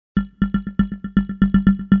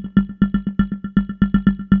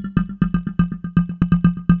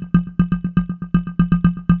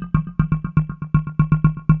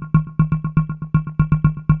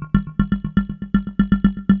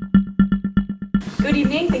Good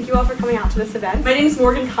evening. Thank you all for coming out to this event. My name is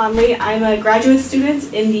Morgan Conley. I'm a graduate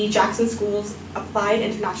student in the Jacson School's Applied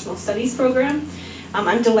International Studies program.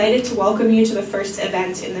 I'm delighted to welcome you to the first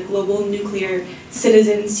event in the Global Nuclear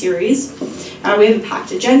Citizen Series. We have a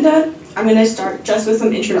packed agenda. I'm going to start just with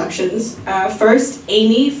some introductions. First,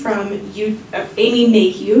 Amy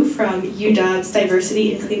Mayhew from UW's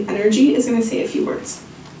Diversity and Clean Energy is going to say a few words.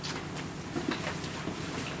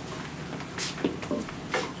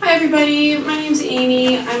 Hi everybody, my name's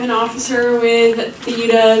Amy. I'm an officer with the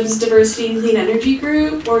UW's Diversity and Clean Energy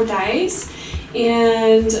Group, or DICE,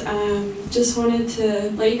 and just wanted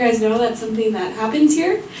to let you guys know that's something that happens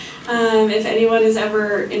here. If anyone is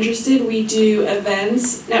ever interested, we do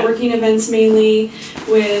events, networking events mainly,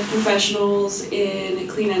 with professionals in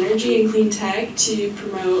clean energy and clean tech to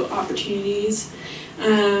promote opportunities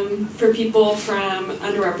for people from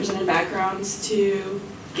underrepresented backgrounds to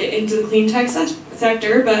get into the clean tech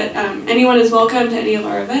sector, but anyone is welcome to any of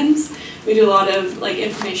our events. We do a lot of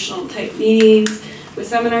informational type meetings with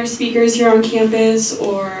seminar speakers here on campus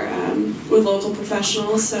or with local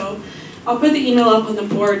professionals. So I'll put the email up on the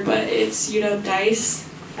board, but it's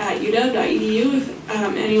uwdice@uw.edu if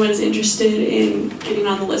anyone is interested in getting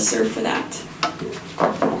on the listserv for that.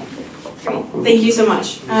 Great, thank you so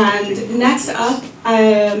much. And next up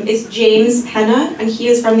is James Penna, and he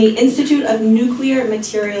is from the Institute of Nuclear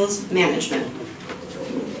Materials Management.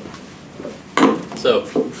 So,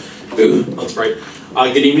 that's right.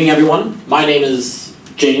 Good evening, everyone. My name is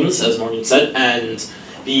James, as Morgan said, and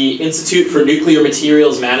the Institute for Nuclear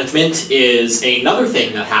Materials Management is another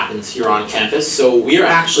thing that happens here on campus. So we are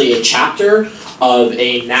actually a chapter of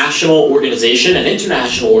a national organization, an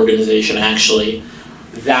international organization actually,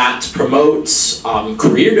 that promotes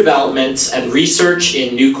career development and research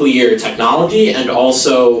in nuclear technology and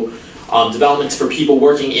also developments for people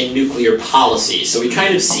working in nuclear policy. So we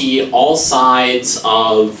kind of see all sides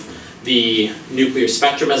of the nuclear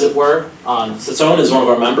spectrum, as it were. Saison is one of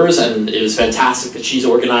our members, and it is fantastic that she's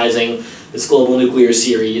organizing this global nuclear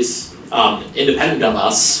series independent of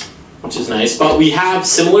us, which is nice. But we have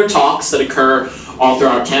similar talks that occur all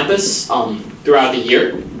throughout campus throughout the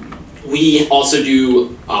year. We also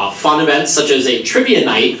do fun events such as a trivia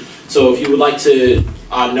night, so if you would like to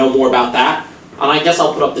know more about that, and I guess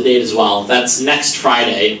I'll put up the date as well. That's next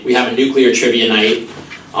Friday. We have a nuclear trivia night.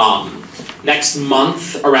 Next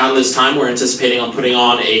month, around this time, we're anticipating on putting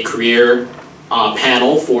on a career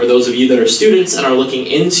panel for those of you that are students and are looking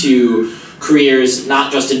into careers not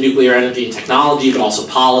just in nuclear energy and technology, but also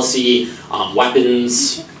policy,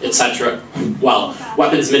 weapons, etc. Well,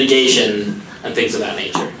 weapons mitigation and things of that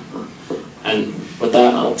nature. And with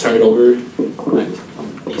that, I'll turn it over back to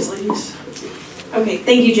these ladies. Okay,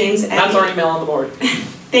 thank you, James. That's our email on the board.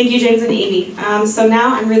 Thank you, James and Amy. So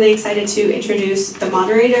now I'm really excited to introduce the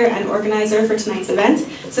moderator and organizer for tonight's event,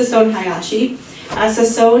 Saison Hayashi.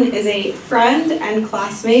 Saison is a friend and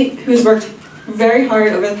classmate who's worked very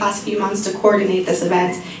hard over the past few months to coordinate this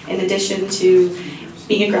event, in addition to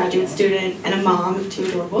being a graduate student and a mom of 2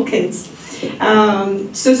 adorable kids.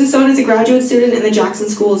 So Saison is a graduate student in the Jacson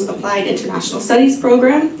School's Applied International Studies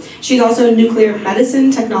program. She's also a nuclear medicine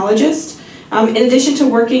technologist. In addition to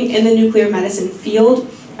working in the nuclear medicine field,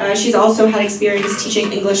 she's also had experience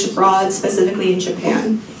teaching English abroad, specifically in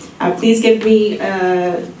Japan. Please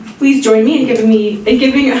join me in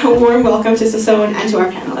giving a warm welcome to Saison and to our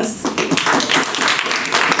panelists.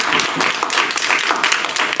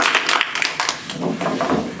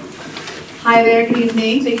 Hi there, good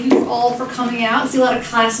evening. Thank you all for coming out. I see a lot of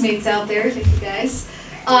classmates out there. Thank you guys.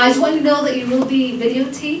 I just want you to know that you will be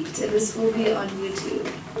videotaped and this will be on YouTube.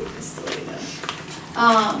 Just to let you know.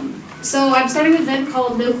 So I'm starting an event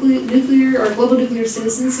called Nuclear or Global Nuclear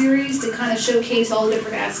Citizen Series to kind of showcase all the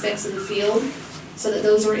different aspects of the field so that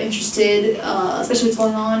those who are interested, especially what's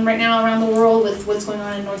going on right now around the world with what's going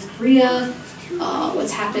on in North Korea,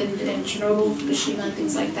 what's happened in Chernobyl, Fukushima, and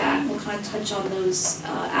things like that. We'll kind of touch on those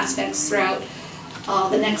aspects throughout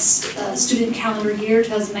the next student calendar year,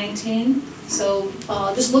 2019. So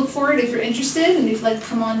just look for it if you're interested, and if you'd like to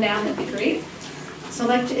come on down, that'd be great. So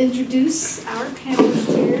I'd like to introduce our panelists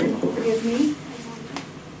here. Forgive me.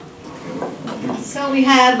 So we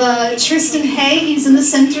have Tristan Hay. He's in the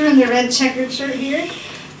center in the red checkered shirt here.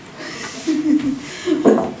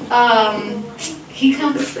 He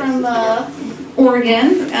comes from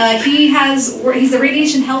Oregon. He's a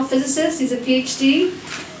radiation health physicist. He's a PhD.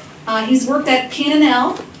 He's worked at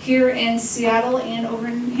Pineal here in Seattle and over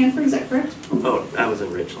in Hanford. Is that correct? Oh, I was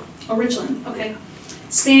in Richland. Oh, Richland. Okay.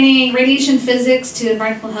 Spanning radiation physics to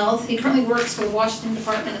environmental health. He currently works for the Washington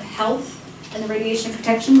Department of Health and the Radiation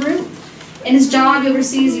Protection Group. In his job, he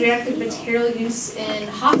oversees radioactive material use in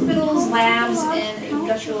hospitals, labs, and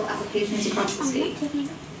industrial applications across the state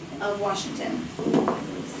of Washington.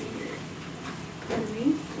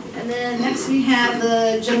 And then next we have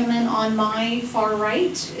the gentleman on my far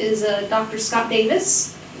right is Dr. Scott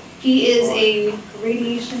Davis. He is a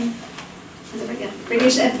radiation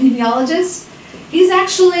epidemiologist. He's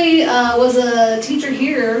actually was a teacher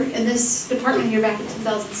here in this department here back in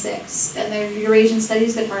 2006 in the Eurasian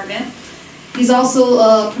Studies department. He's also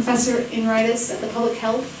a professor emeritus at the public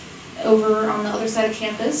health over on the other side of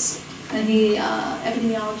campus, and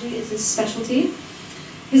epidemiology is his specialty.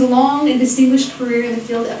 He has a long and distinguished career in the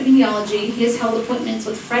field of epidemiology. He has held appointments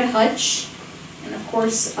with Fred Hutch, and of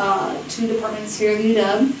course, 2 departments here at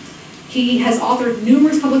UW. He has authored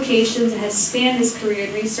numerous publications and has spanned his career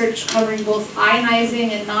in research covering both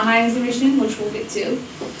ionizing and non-ionizing emission, which we'll get to.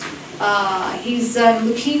 He's done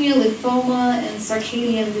leukemia, lymphoma, and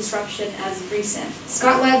circadian disruption as of recent.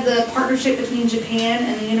 Scott led the partnership between Japan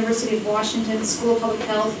and the University of Washington School of Public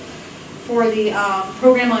Health for the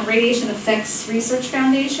program on Radiation Effects Research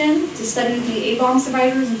Foundation to study the A-bomb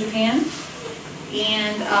survivors in Japan.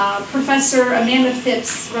 And Professor Amanda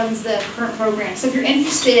Phipps runs the current program. So if you're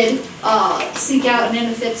interested, seek out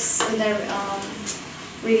Amanda Phipps in their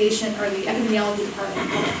radiation or the epidemiology department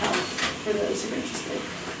of public health for those who are interested.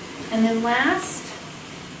 And then last,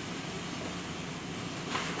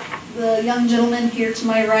 the young gentleman here to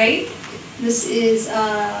my right. This is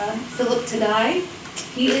Philip Tadai.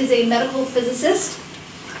 He is a medical physicist,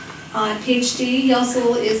 PhD. He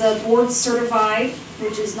also is a board certified,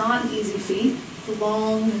 which is not an easy feat. It's a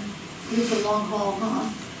long haul, huh?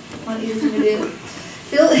 Not easy to do.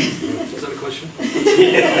 Phil, is that a question?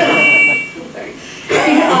 Sorry.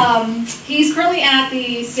 He's currently at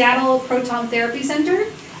the Seattle Proton Therapy Center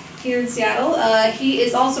here in Seattle. He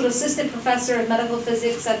is also an assistant professor of medical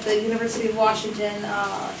physics at the University of Washington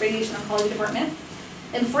Radiation Oncology Department.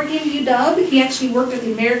 And before he came to UW, he actually worked at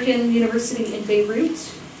the American University in Beirut.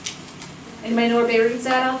 Anybody know where Beirut's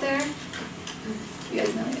at out there? You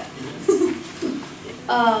guys know, yeah.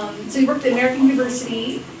 So he worked at American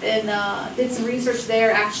University and did some research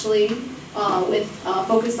there actually with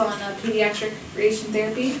focus on pediatric radiation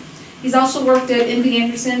therapy. He's also worked at MD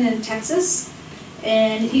Anderson in Texas,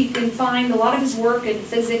 and you can find a lot of his work in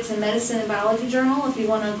Physics and Medicine and Biology Journal if you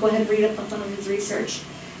want to go ahead and read up on some of his research.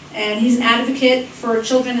 And he's an advocate for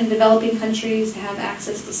children in developing countries to have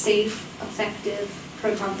access to safe, effective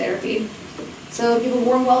proton therapy. So give a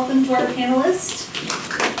warm welcome to our panelists.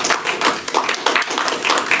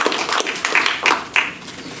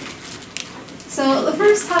 So the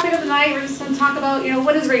first topic of the night, we're just going to talk about,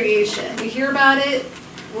 what is radiation? We hear about it,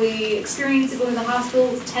 we experience it going to the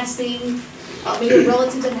hospital, testing, maybe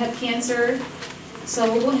relatives that have cancer.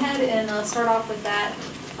 So we'll go ahead and start off with that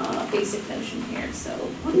basic notion here. So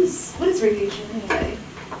what is radiation anyway?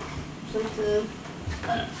 Would you like to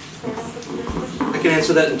start off with the first question? I can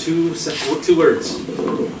answer that in two words.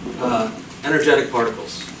 Energetic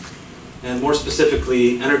particles. And more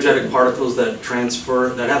specifically, energetic particles that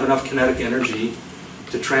have enough kinetic energy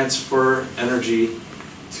to transfer energy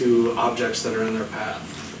to objects that are in their path.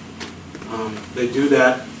 They do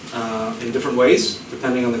that in different ways,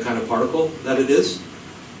 depending on the kind of particle that it is.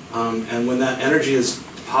 And when that energy is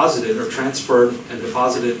deposited or transferred and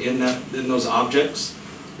deposited in those objects,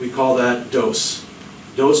 we call that dose.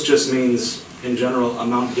 Dose just means, in general,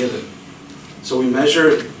 amount given. So we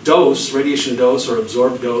measure dose, radiation dose or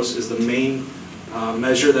absorbed dose is the main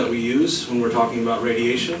measure that we use when we're talking about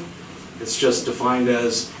radiation. It's just defined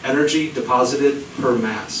as energy deposited per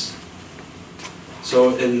mass.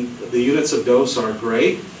 So in the units of dose are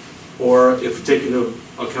gray, or if we take into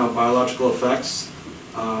account biological effects,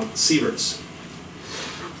 sieverts.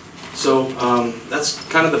 So that's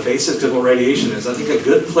kind of the basics of what radiation is. I think a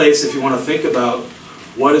good place if you want to think about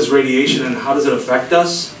what is radiation and how does it affect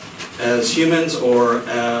us as humans or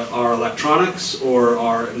our electronics or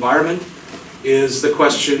our environment is the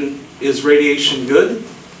question, is radiation good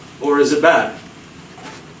or is it bad?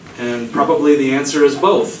 And probably the answer is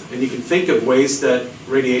both. And you can think of ways that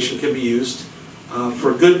radiation can be used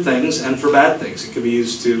for good things and for bad things. It can be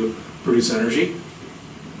used to produce energy.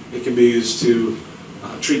 It can be used to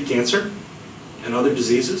treat cancer and other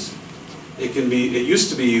diseases. It used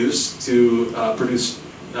to be used to produce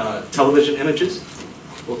television images.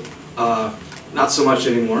 Not so much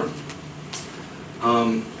anymore.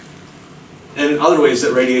 And other ways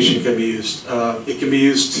that radiation can be used. It can be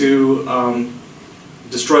used to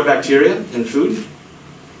destroy bacteria in food.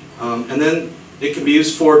 And then it can be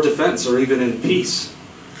used for defense or even in peace.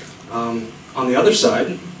 On the other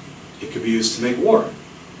side, it could be used to make war.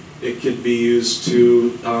 It could be used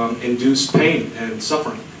to induce pain and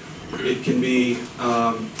suffering. It can be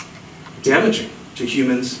damaging to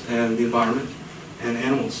humans and the environment and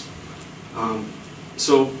animals.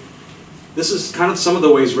 So this is kind of some of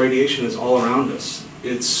the ways radiation is all around us.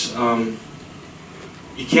 It's,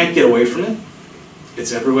 you can't get away from it.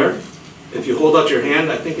 It's everywhere. If you hold out your hand,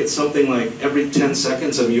 I think it's something like every 10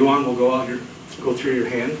 seconds a muon will go through your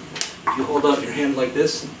hand. If you hold out your hand like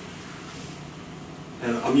this,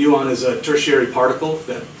 and a muon is a tertiary particle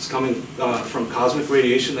that's coming from cosmic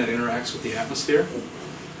radiation that interacts with the atmosphere.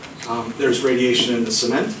 There's radiation in the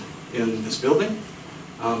cement in this building.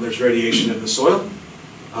 There's radiation in the soil.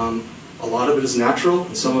 A lot of it is natural,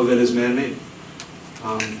 and some of it is man-made.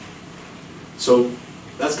 So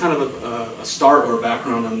that's kind of a start or a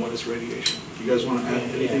background on what is radiation. Do you guys want to add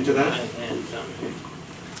anything to that?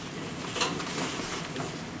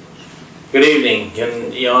 Good evening.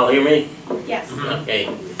 Can you all hear me? Yes. Okay.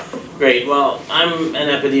 Great. Well, I'm an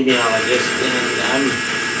epidemiologist,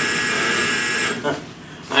 and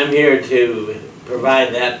I'm here to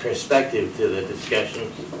provide that perspective to the discussion.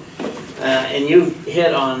 And you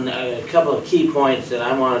hit on a couple of key points that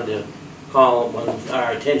I wanted to call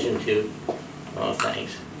our attention to. Oh,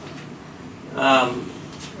 thanks.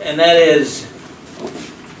 And that is,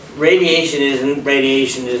 radiation isn't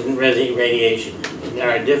radiation. There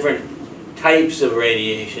are different types of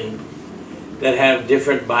radiation that have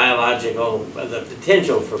different biological, the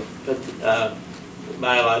potential for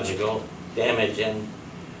biological damage, and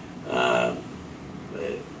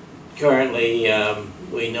currently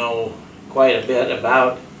we know quite a bit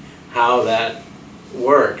about how that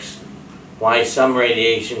works, why some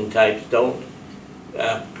radiation types don't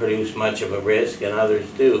produce much of a risk and others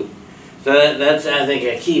do. So that's, I think,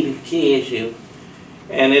 a key issue.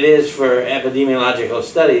 And it is for epidemiological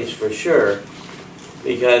studies for sure,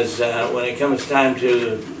 because when it comes time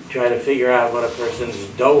to try to figure out what a person's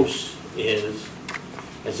dose is,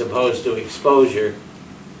 as opposed to exposure,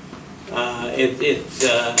 it's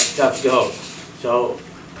a tough go. So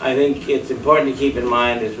I think it's important to keep in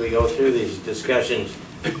mind as we go through these discussions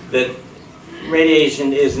that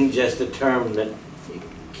radiation isn't just a term that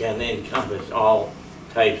can encompass all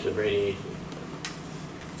types of radiation.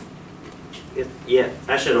 Yeah,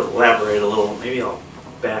 I should elaborate a little. Maybe I'll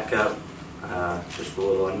back up just a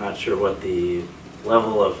little. I'm not sure what the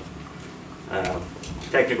level of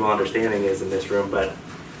technical understanding is in this room, but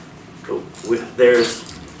there's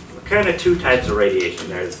kind of two types of radiation.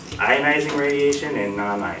 There's ionizing radiation and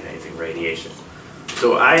non-ionizing radiation.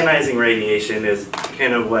 So ionizing radiation is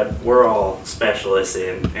kind of what we're all specialists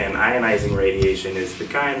in, and ionizing radiation is the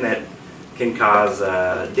kind that can cause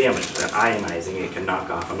damage. Ionizing, it can knock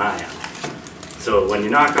off an ion. So when you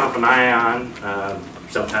knock off an ion,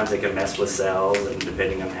 sometimes it can mess with cells, and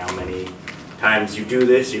depending on how many times you do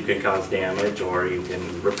this, you can cause damage, or you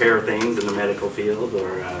can repair things in the medical field,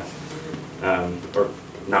 or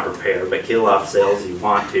not repair, but kill off cells you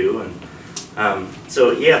want to. And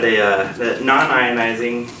so yeah, the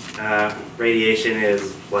non-ionizing radiation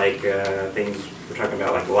is like things we're talking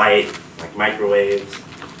about, like light, like microwaves,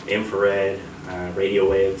 infrared, radio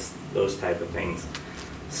waves, those type of things.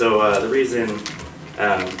 So the reason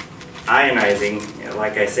ionizing,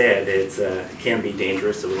 like I said, it can be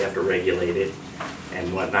dangerous, so we have to regulate it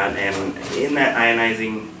and whatnot. And in that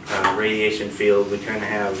ionizing radiation field, we kind of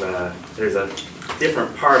have there's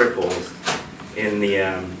different particles in the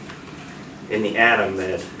atom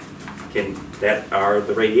that are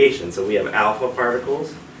the radiation. So we have alpha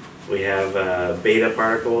particles, we have beta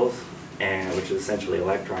particles, which is essentially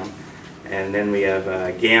electron. And then we have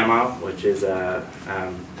gamma, which is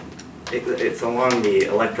it's along the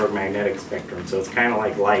electromagnetic spectrum, so it's kind of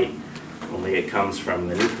like light, only it comes from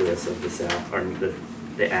the nucleus of the cell, or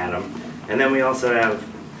the atom. And then we also have,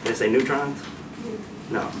 did I say neutrons?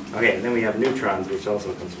 No. Okay, and then we have neutrons, which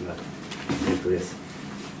also comes from the nucleus.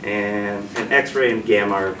 And X-ray and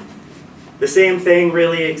gamma are the same thing,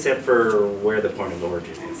 really, except for where the point of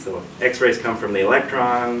origin is. So X-rays come from the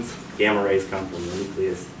electrons, gamma rays come from the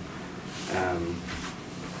nucleus.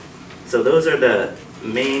 So those are the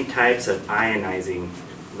main types of ionizing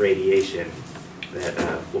radiation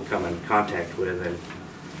that we'll come in contact with, and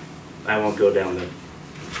I won't go down the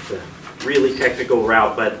really technical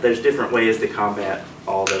route, but there's different ways to combat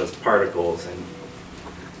all those particles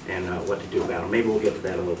and what to do about them. Maybe we'll get to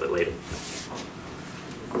that a little bit later.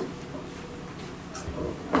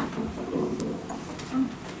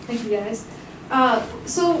 Thank you, guys.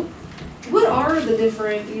 So what are the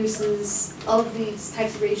different uses of these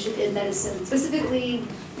types of radiation in medicine? Specifically,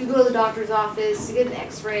 you go to the doctor's office, you get an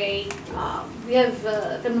x-ray, we have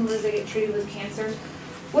family members that get treated with cancer.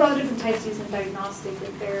 what are the different types used in diagnostic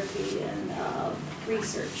and therapy and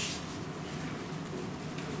research?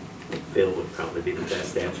 Phil would probably be the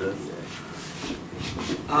best to answer this.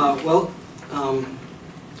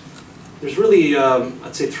 There's really,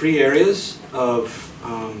 I'd say, 3 areas of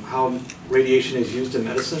how radiation is used in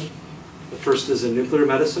medicine. The first is in nuclear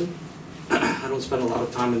medicine. I don't spend a lot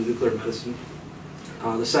of time in nuclear medicine.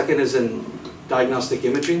 The second is in diagnostic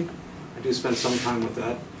imaging. I do spend some time with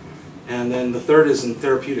that. And then the third is in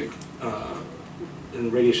therapeutic,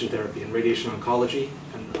 in radiation therapy, in radiation oncology,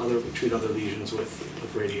 and we treat other lesions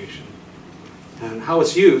with radiation. And how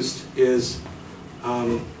it's used is,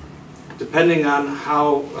 depending on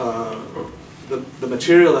how the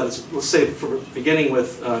material that is, let's say, beginning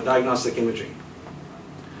with diagnostic imaging.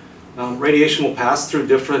 Radiation will pass through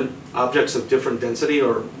different objects of different density,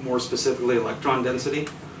 or more specifically electron density,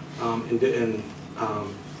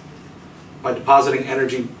 by depositing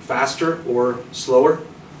energy faster or slower.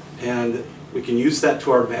 And we can use that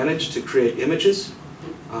to our advantage to create images.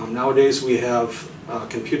 Nowadays we have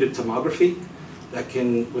computed tomography that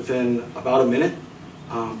can, within about a minute,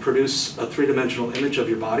 produce a 3-dimensional image of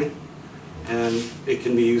your body. And it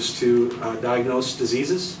can be used to diagnose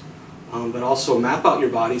diseases, but also map out your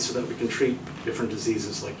body so that we can treat different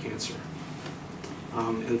diseases like cancer.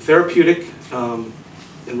 In therapeutic,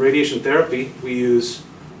 in radiation therapy, we use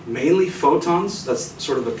mainly photons. That's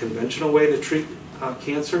sort of a conventional way to treat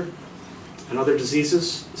cancer and other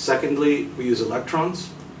diseases. Secondly, we use electrons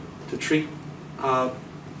to treat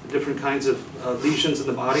different kinds of lesions in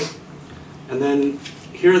the body. And then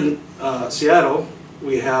here in Seattle,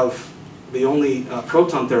 we have the only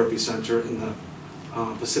proton therapy center in the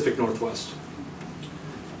Pacific Northwest.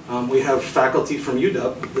 We have faculty from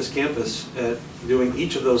UW, this campus, at doing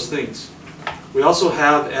each of those things. We also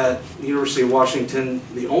have at the University of Washington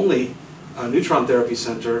the only neutron therapy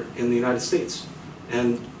center in the United States,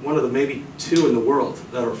 and one of the maybe 2 in the world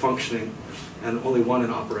that are functioning, and only 1 in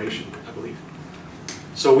operation, I believe.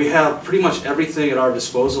 So we have pretty much everything at our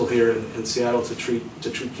disposal here in Seattle to treat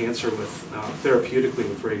cancer with therapeutically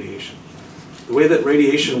with radiation. The way that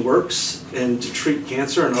radiation works and to treat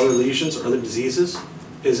cancer and other lesions or other diseases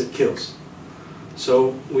is it kills.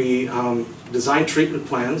 So we design treatment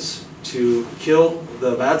plans to kill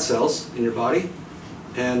the bad cells in your body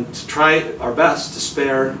and to try our best to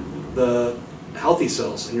spare the healthy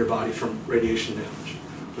cells in your body from radiation damage.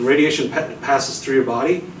 When radiation passes through your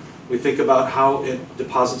body, we think about how it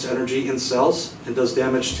deposits energy in cells and does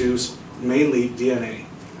damage to mainly DNA.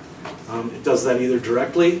 It does that either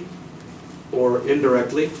directly or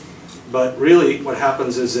indirectly, but really what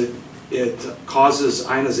happens is it causes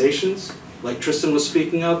ionizations, like Tristan was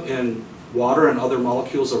speaking of, in water and other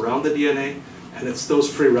molecules around the DNA, and it's those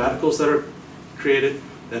free radicals that are created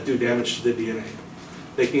that do damage to the DNA.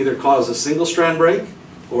 They can either cause a single strand break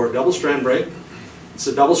or a double strand break. It's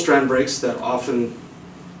the double strand breaks that often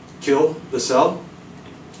kill the cell.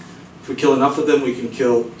 If we kill enough of them, we can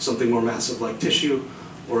kill something more massive like tissue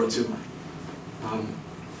or a tumor.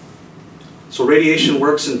 So radiation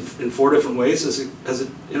works in 4 different ways as it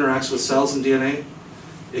interacts with cells and DNA.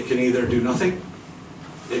 It can either do nothing.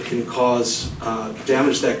 It can cause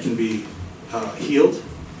damage that can be healed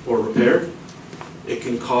or repaired. It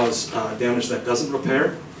can cause damage that doesn't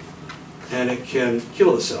repair. And it can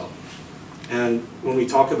kill the cell. And when we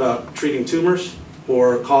talk about treating tumors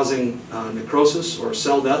or causing necrosis or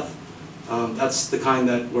cell death, that's the kind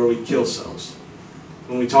where we kill cells.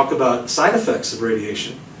 When we talk about side effects of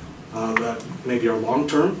radiation, that maybe are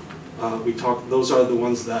long-term, those are the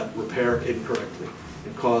ones that repair incorrectly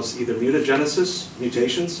and cause either mutagenesis,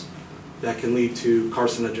 mutations, that can lead to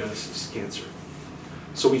carcinogenesis, cancer.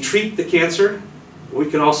 So we treat the cancer. We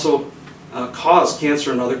can also cause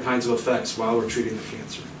cancer and other kinds of effects while we're treating the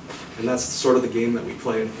cancer. And that's sort of the game that we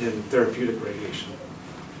play in therapeutic radiation,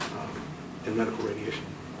 in medical radiation.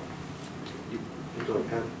 You go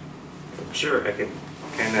ahead. Sure, I can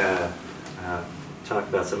kind of talk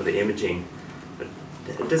about some of the imaging. But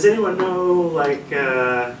does anyone know, like,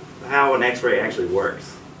 how an X-ray actually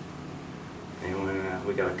works? Anyone?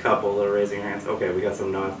 We got a couple that are raising their hands. Okay, we got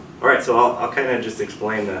some nods. All right, so I'll kind of just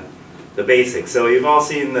explain the basics. So you've all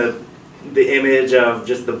seen the image of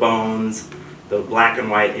just the bones, the black and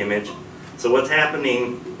white image. So what's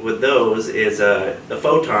happening with those is the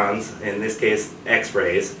photons, in this case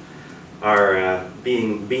X-rays, are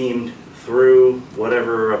being beamed through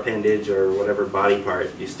whatever appendage or whatever body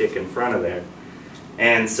part you stick in front of there.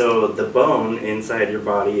 And so the bone inside your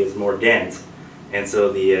body is more dense. And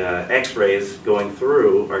so the X-rays going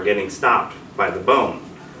through are getting stopped by the bone.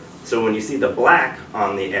 So when you see the black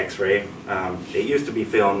on the X-ray, it used to be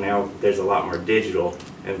film, now there's a lot more digital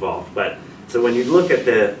involved. But So when you look at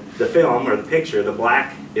the film or the picture, the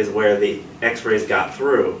black is where the X-rays got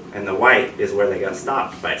through, and the white is where they got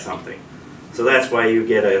stopped by something. So that's why you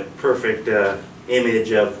get a perfect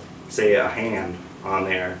image of, say, a hand on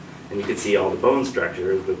there, and you can see all the bone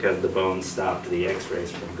structures because the bone stopped the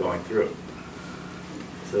X-rays from going through.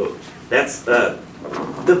 So that's the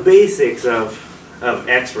basics of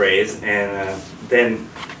X-rays, and then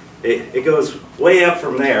it goes way up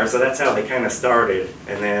from there. So that's how they kind of started.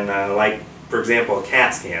 And then, like, for example, a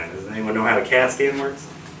CAT scan. Does anyone know how a CAT scan works?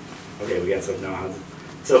 Okay, we got some nods.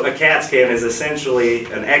 So a CAT scan is essentially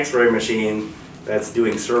an X-ray machine that's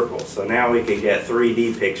doing circles. So now we can get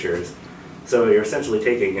 3D pictures. So you're essentially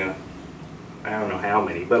taking I don't know how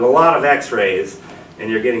many, but a lot of X-rays,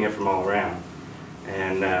 and you're getting it from all around.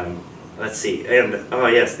 And let's see, and oh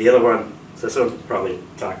yes, the other one, so we'll probably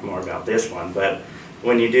talk more about this one, but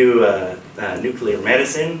when you do nuclear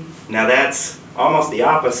medicine, now that's almost the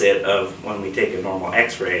opposite of when we take a normal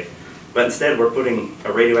X-ray, but instead we're putting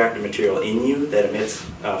a radioactive material in you that emits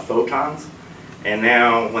photons, and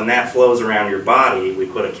now when that flows around your body, we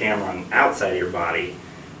put a camera on outside of your body,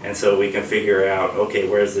 and so we can figure out, okay,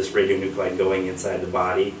 where's this radionuclide going inside the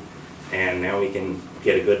body, and now we can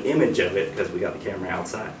get a good image of it because we got the camera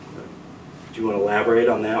outside. Do you want to elaborate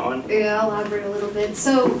on that one? Yeah, I'll elaborate a little bit.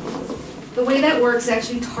 So the way that works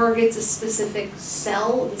actually targets a specific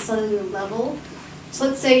cell at the cellular level. So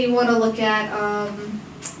let's say you want to look at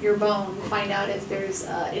your bone, find out if there's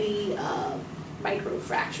any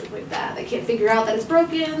microfracture like that. They can't figure out that it's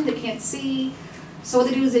broken, they can't see. So what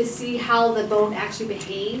they do is they see how the bone actually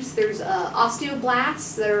behaves. There's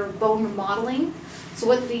osteoblasts that are bone remodeling. So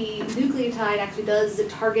what the nucleotide actually does is it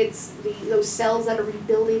targets those cells that are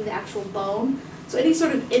rebuilding the actual bone. So any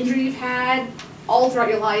sort of injury you've had all throughout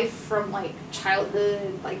your life, from like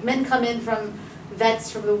childhood, like men come in from vets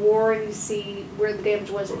from the war and you see where the damage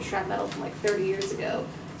was in shrapnel from like 30 years ago.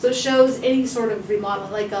 So it shows any sort of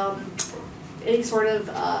remodeling, like any sort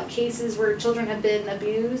of cases where children have been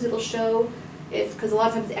abused, it'll show if, because a lot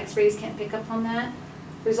of times the x-rays can't pick up on that.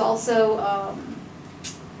 There's also,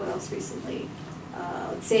 what else recently?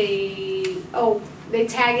 Let's say, oh, they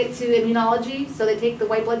tag it to immunology. So they take the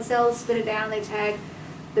white blood cells, spit it down, they tag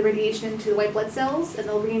the radiation into the white blood cells, and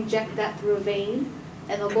they'll re-inject that through a vein,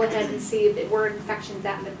 and they'll go ahead and see if where infection's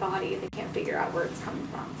at in their body, if they can't figure out where it's coming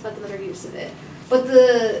from. So that's another use of it. But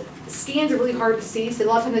the scans are really hard to see, so a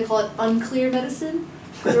lot of times they call it unclear medicine.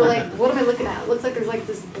 Because we're like, what am I looking at? It looks like there's like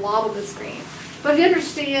this blob on the screen. But if you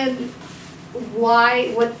understand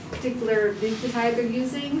what particular nucleotide they're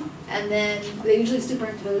using, and then they usually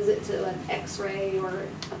superimpose it to an X-ray or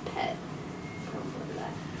a PET. I don't remember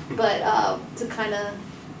that. But to kind of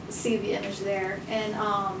see the image there. And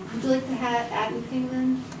would you like to add anything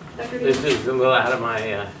then, Dr. This is a little out of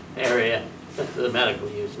my area, the medical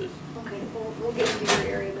uses. Okay, we'll get into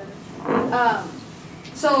your area then.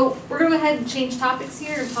 So we're going to go ahead and change topics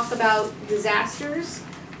here and talk about disasters.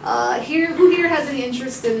 Who here has any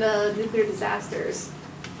interest in the nuclear disasters?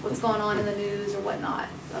 What's going on in the news or whatnot?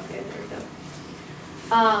 Okay, there we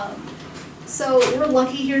go. So we're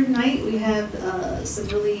lucky here tonight. We have some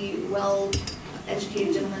really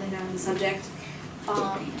well-educated gentlemen here on the subject.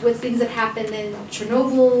 With things that happened in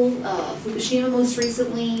Chernobyl, Fukushima most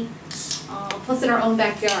recently, plus in our own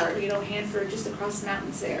backyard, Hanford just across the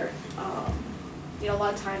mountains there. A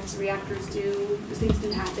lot of times things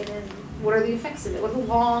do happen, and what are the effects of it? What are the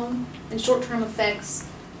long and short-term effects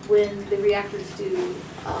when the reactors do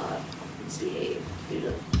misbehave due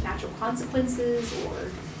to natural consequences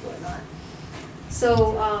or whatnot?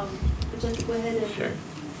 So, would you like to go ahead and... Sure.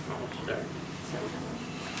 I'll start.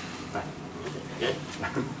 Good.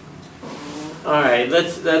 All right,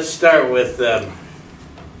 let's start with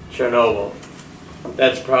Chernobyl.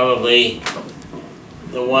 That's probably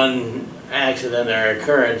the one accident or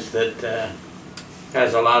occurrence that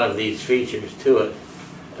has a lot of these features to it.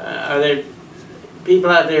 Are there people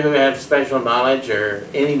out there who have special knowledge or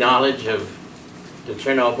any knowledge of the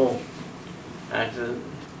Chernobyl accident?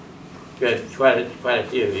 Good, quite a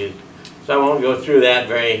few of you. So I won't go through that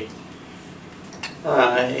very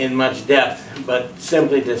in much depth, but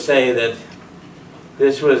simply to say that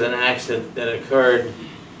this was an accident that occurred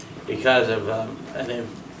because of an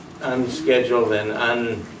unscheduled and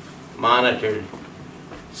unmonitored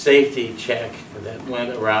safety check that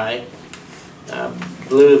went awry,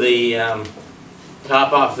 blew the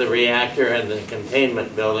top off the reactor, and the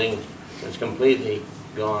containment building was completely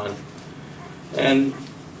gone. And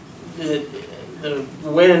the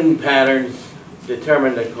wind patterns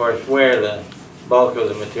determined, of course, where the bulk of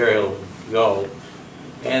the material would go.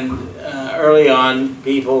 And early on,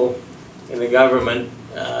 people in the government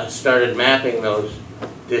started mapping those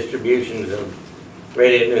distributions of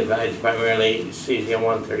radionuclides, primarily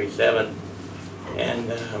cesium-137,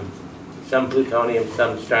 and some plutonium,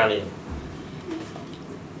 some strontium.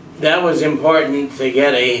 That was important to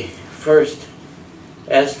get a first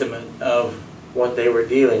estimate of what they were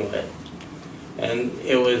dealing with. And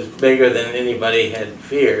it was bigger than anybody had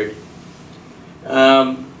feared.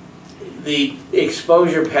 The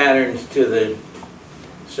exposure patterns to the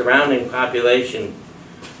surrounding population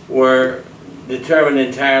were determined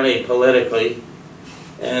entirely politically.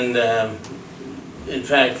 And in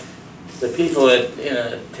fact, the people in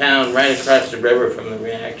a town right across the river from the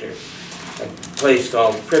reactor, a place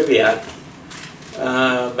called Pripyat,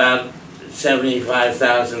 about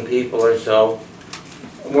 75,000 people or so,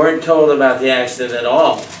 weren't told about the accident at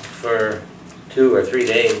all for 2 or 3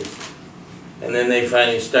 days. And then they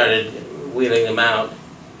finally started wheeling them out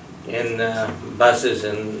in buses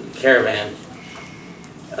and caravans.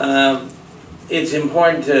 It's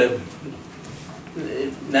important to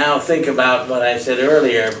now think about what I said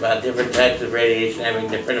earlier about different types of radiation having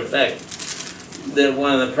different effects.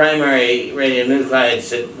 One of the primary radionuclides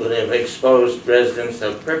that would have exposed residents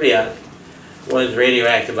of Pripyat was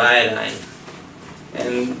radioactive iodine.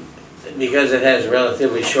 And because it has a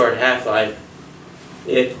relatively short half-life,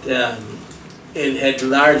 it had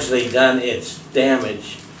largely done its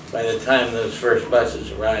damage by the time those first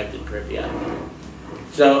buses arrived in Pripyat.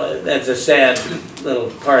 So that's a sad little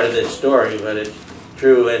part of this story, but it's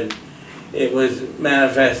true, and it was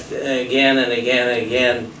manifest again and again and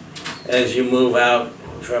again as you move out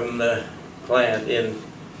from the plant in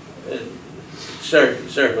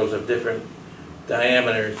circles of different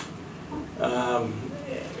diameters.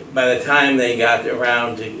 By the time they got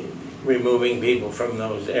around to removing people from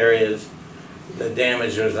those areas, the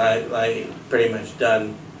damage was like pretty much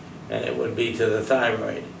done, and it would be to the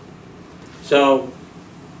thyroid. So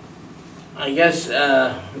I guess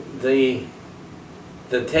the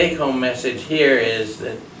take-home message here is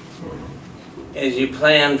that as you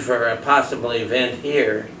plan for a possible event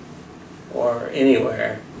here or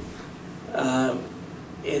anywhere,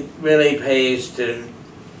 it really pays to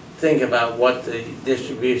think about what the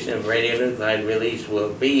distribution of radionuclide release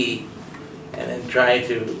will be, and then try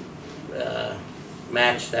to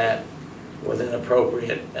match that with an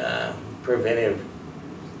appropriate preventive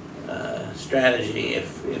strategy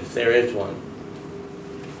if there is one.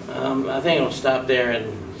 I think I'll stop there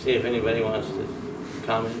and see if anybody wants to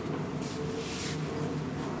comment.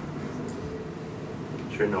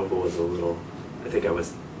 Chernobyl was a little, I think I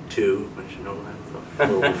was 2 when Chernobyl happened, so a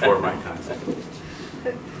little before my time.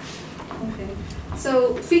 Okay.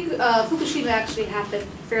 So Fukushima actually happened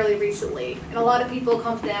fairly recently, and a lot of people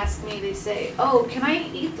come to ask me, they say, oh, can I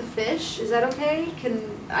eat the fish? Is that okay?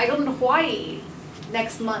 I go to Hawaii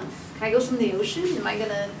next month. Can I go swim in the ocean? Am I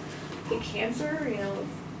gonna get cancer? You know,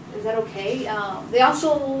 is that okay? They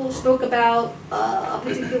also spoke about a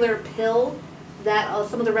particular pill that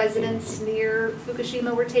some of the residents near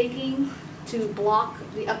Fukushima were taking to block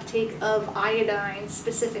the uptake of iodine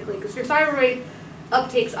specifically, because your thyroid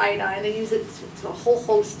uptakes iodine. They use it to a whole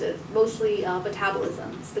host of, mostly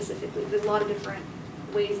metabolism specifically. There's a lot of different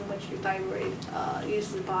ways in which your thyroid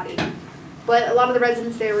uses the body. But a lot of the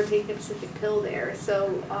residents there were taking a specific pill there.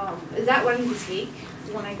 So is that what I need to take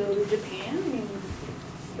when I go to Japan? I mean,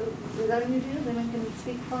 is that what you do? Anyone can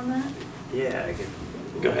speak on that? Yeah, I can.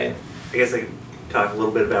 Go ahead. I guess I can talk a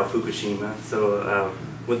little bit about Fukushima. So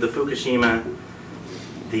with the Fukushima,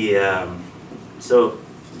 so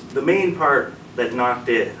the main part that knocked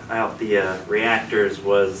it out the reactors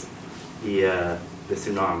was the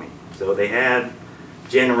tsunami. So they had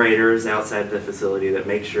generators outside the facility that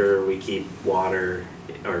make sure we keep water,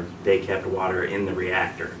 or they kept water in the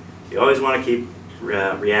reactor. You always want to keep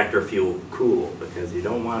reactor fuel cool because you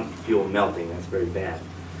don't want fuel melting. That's very bad.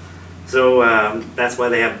 So that's why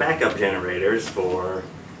they have backup generators for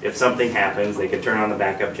if something happens, they could turn on the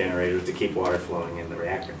backup generators to keep water flowing in the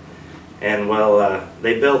reactor. And well,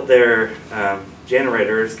 they built their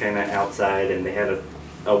generators kind of outside, and they had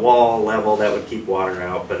a wall level that would keep water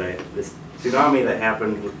out, but this tsunami that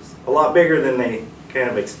happened was a lot bigger than they kind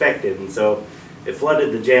of expected, and so it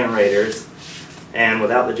flooded the generators, and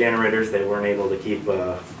without the generators they weren't able to keep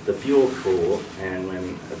the fuel cool, and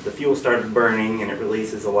when the fuel started burning and it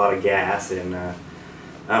releases a lot of gas, and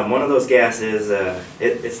one of those gases,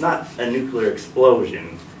 it's not a nuclear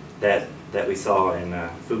explosion that we saw in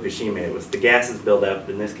Fukushima. It was the gases built up,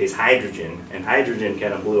 in this case hydrogen, and hydrogen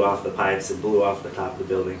kind of blew off the pipes and blew off the top of the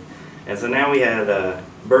building. And so now we had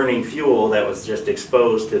burning fuel that was just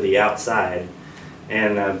exposed to the outside,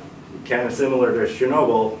 and kind of similar to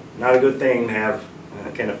Chernobyl, not a good thing to have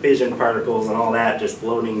kind of fission particles and all that just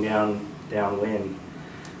floating downwind.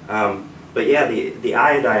 But yeah, the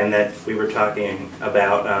iodine that we were talking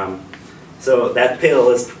about, so that pill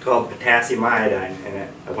is called potassium iodine, and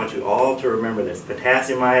I want you all to remember this.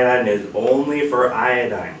 Potassium iodine is only for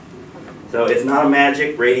iodine. So it's not a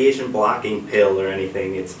magic radiation blocking pill or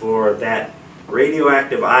anything. It's for that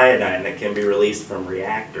radioactive iodine that can be released from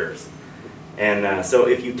reactors. And so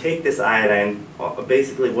if you take this iodine,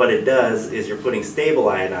 basically what it does is you're putting stable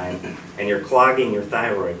iodine and you're clogging your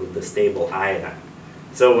thyroid with the stable iodine.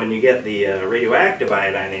 So when you get the radioactive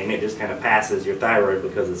iodine in, it just kind of passes your thyroid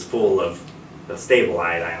because it's full of the stable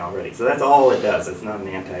iodine already. So that's all it does. It's not an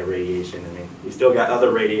anti-radiation. I mean, you still got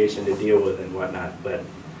other radiation to deal with and whatnot, but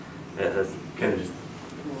that's kind of just...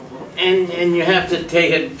 And you have to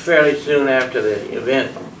take it fairly soon after the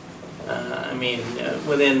event. I mean,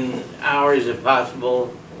 within hours if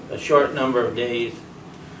possible, a short number of days.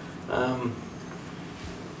 The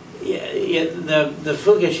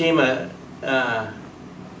Fukushima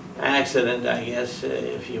accident, I guess,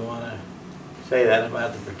 if you want to say that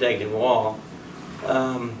about the protective wall,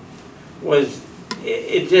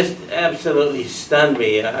 it just absolutely stunned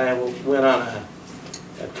me. I went on a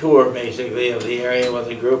tour, basically, of the area with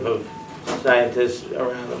a group of scientists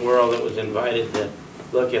around the world that was invited to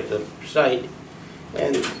look at the site.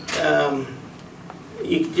 And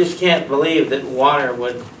you just can't believe that water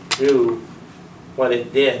would do what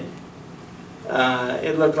it did.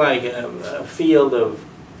 It looked like a field of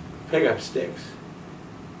pickup sticks.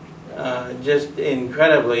 Just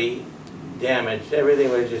incredibly damaged.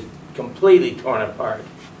 Everything was just completely torn apart.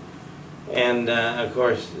 And of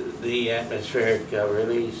course, the atmospheric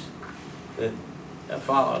release that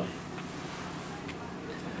followed.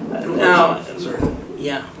 Now,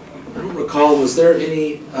 yeah. I don't recall, was there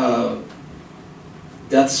any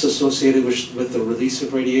deaths associated with the release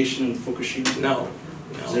of radiation in Fukushima? No.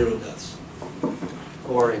 0 deaths.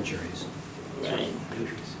 Or injuries. Right.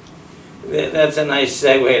 That's a nice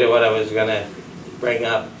segue to what I was going to bring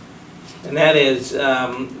up. And that is,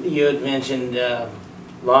 you had mentioned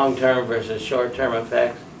long-term versus short-term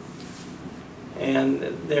effects. And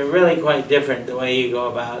they're really quite different the way you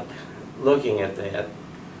go about looking at that.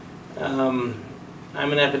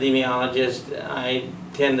 I'm an epidemiologist. I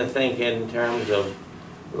tend to think in terms of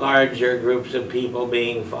larger groups of people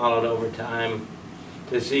being followed over time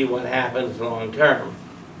to see what happens long-term.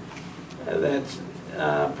 That's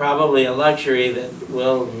probably a luxury that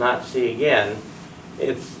we'll not see again.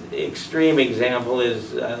 Its extreme example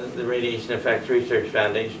is the Radiation Effects Research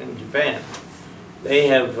Foundation in Japan. They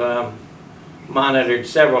have monitored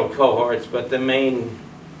several cohorts, but the main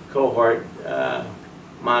cohort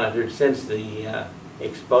monitored since the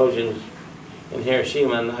explosions in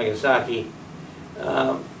Hiroshima and Nagasaki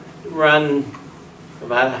run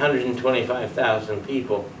about 125,000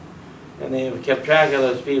 people. And they have kept track of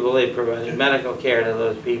those people, they've provided medical care to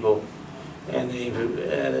those people, and they've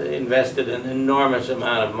invested an enormous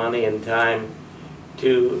amount of money and time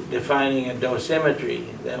to defining a dosimetry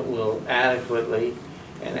that will adequately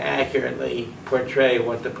and accurately portray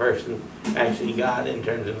what the person actually got in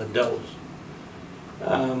terms of a dose.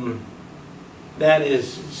 That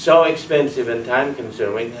is so expensive and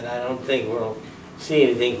time-consuming that I don't think we'll see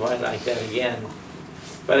anything quite like that again.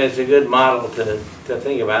 But it's a good model to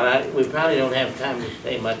think about. We probably don't have time to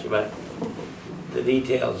say much about the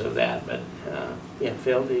details of that, but yeah,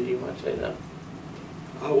 Phil, did you want to say that?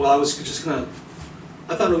 Well, I was just going to,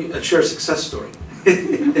 I thought I'd share a success story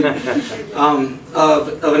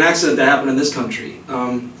of an accident that happened in this country.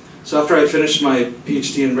 So after I finished my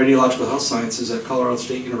PhD in radiological health sciences at Colorado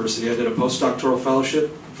State University, I did a postdoctoral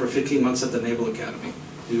fellowship for 15 months at the Naval Academy,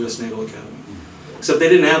 the U.S. Naval Academy. Except they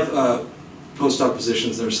didn't have postdoc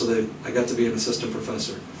positions there, so I got to be an assistant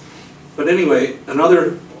professor. But anyway,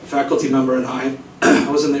 another faculty member and I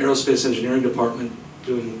was in the aerospace engineering department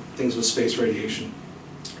doing things with space radiation,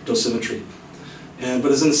 dosimetry.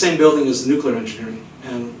 But it's in the same building as nuclear engineering,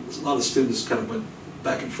 and a lot of students kind of went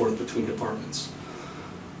back and forth between departments.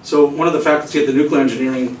 So one of the faculty at the nuclear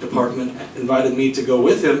engineering department invited me to go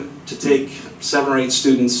with him to take 7 or 8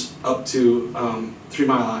 students up to 3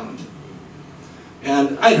 Mile Island.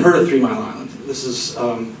 And I'd heard of 3 Mile Island. This is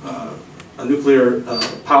a nuclear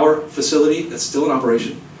power facility that's still in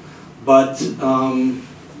operation. But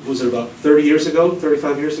was it about 30 years ago,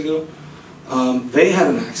 35 years ago? They had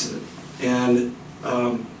an accident. And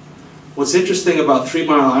what's interesting about 3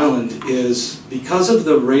 Mile Island is because of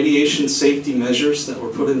the radiation safety measures that were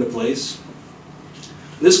put into place,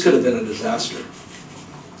 this could have been a disaster.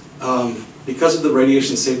 Because of the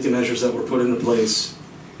radiation safety measures that were put into place,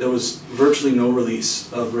 there was virtually no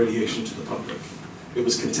release of radiation to the public. It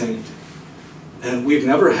was contained. And we've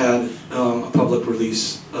never had a public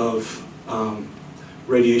release of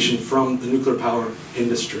radiation from the nuclear power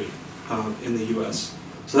industry in the US.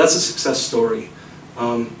 So that's a success story.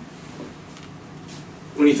 When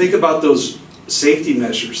you think about those safety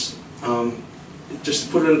measures, just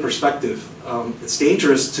to put it in perspective, it's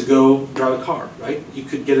dangerous to go drive a car, right? You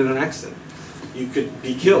could get in an accident. You could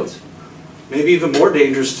be killed. Maybe even more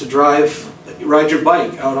dangerous to ride your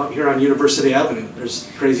bike out here on University Avenue.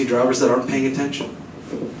 There's crazy drivers that aren't paying attention.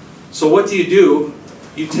 So what do?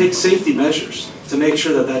 You take safety measures to make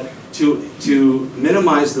sure to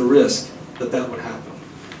minimize the risk that would happen.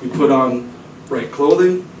 You put on right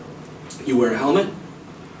clothing, you wear a helmet,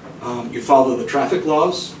 you follow the traffic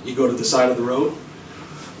laws, you go to the side of the road.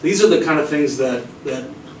 These are the kind of things that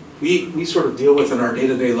we sort of deal with in our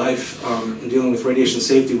day-to-day life in dealing with radiation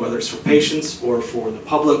safety, whether it's for patients or for the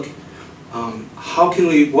public. What can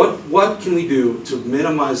we do to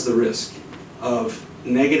minimize the risk of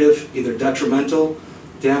negative, either detrimental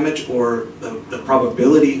damage or the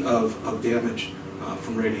probability of damage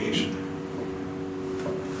from radiation?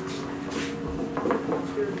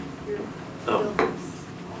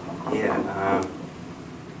 Yeah,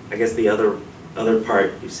 I guess the other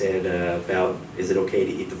part you said about, is it okay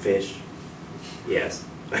to eat the fish? Yes,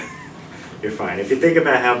 you're fine. If you think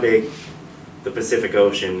about how big the Pacific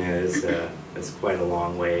Ocean is, it's quite a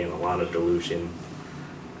long way and a lot of dilution.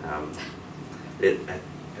 Have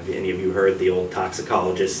any of you heard the old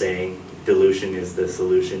toxicologist saying, dilution is the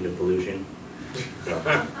solution to pollution?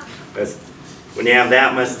 When you have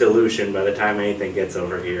that much dilution, by the time anything gets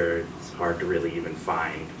over here, it's hard to really even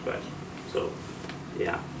find. But so,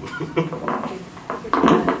 yeah.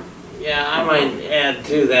 Yeah, I might add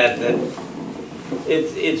to that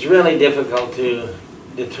it's really difficult to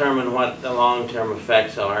determine what the long-term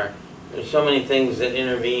effects are. There's so many things that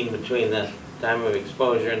intervene between the time of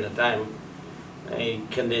exposure and the time a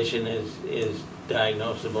condition is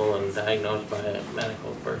diagnosable and diagnosed by a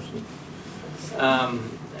medical person.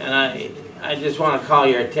 And I just want to call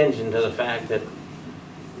your attention to the fact that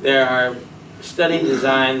there are study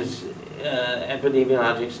designs,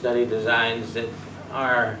 epidemiologic study designs that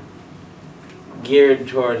are geared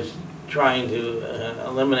towards trying to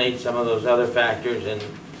eliminate some of those other factors and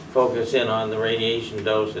focus in on the radiation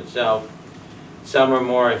dose itself. Some are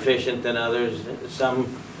more efficient than others.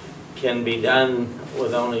 Some can be done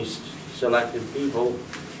with only selected people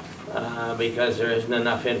because there isn't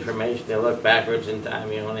enough information to look backwards in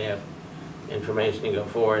time. You only have information to go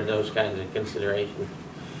forward, those kinds of considerations.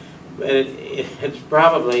 But it's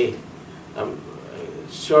probably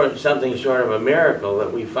something short of a miracle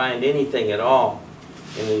that we find anything at all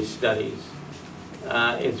in these studies.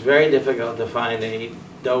 It's very difficult to find a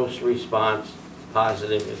dose-response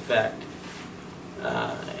positive effect.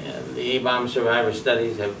 And the A-bomb survivor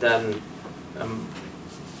studies have done a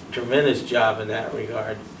tremendous job in that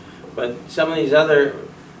regard. But some of these other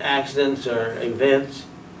accidents or events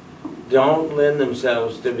don't lend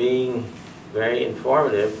themselves to being very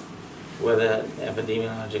informative with an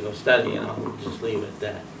epidemiological study, and I'll just leave it at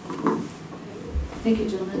that. Thank you,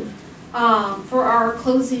 gentlemen. For our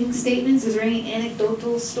closing statements, is there any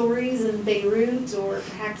anecdotal stories in Beirut or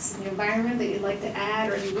perhaps in the environment that you'd like to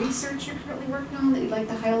add, or any research you're currently working on that you'd like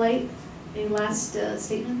to highlight? Any last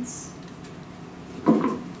statements?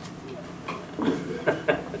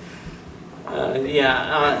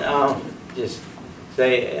 Yeah, I'll just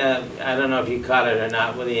say, I don't know if you caught it or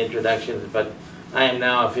not with the introductions, but I am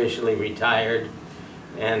now officially retired,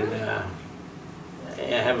 and I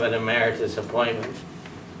have an emeritus appointment,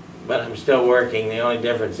 but I'm still working. The only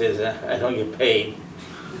difference is I don't get paid.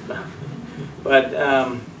 But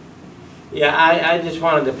yeah, I just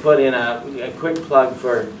wanted to put in a quick plug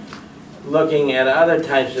for looking at other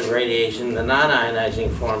types of radiation, the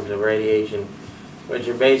non-ionizing forms of radiation, which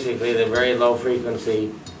are basically the very low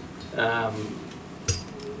frequency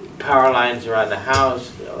power lines around the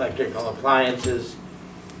house, electrical appliances,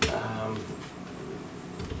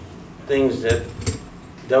 things that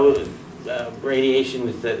those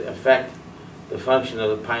radiations that affect the function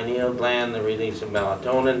of the pineal gland, the release of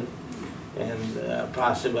melatonin, and the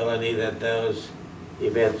possibility that those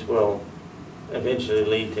events will eventually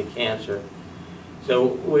lead to cancer. So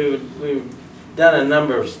we've done a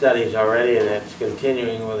number of studies already, and it's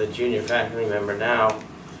continuing with a junior faculty member now,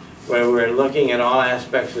 where we're looking at all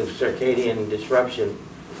aspects of circadian disruption,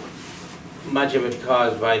 much of it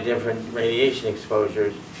caused by different radiation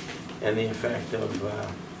exposures and the effect of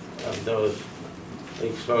those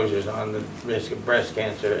exposures on the risk of breast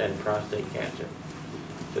cancer and prostate cancer.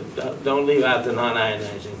 So don't leave out the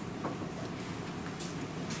non-ionizing.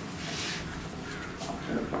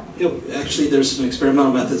 Actually, there's some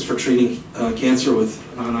experimental methods for treating cancer with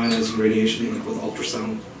non-ionizing radiation, like with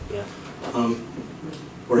ultrasound. Yeah.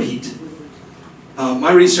 or heat.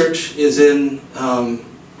 My research is in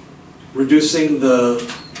reducing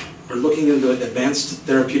or looking into advanced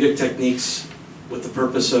therapeutic techniques with the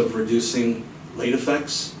purpose of reducing late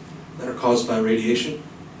effects that are caused by radiation,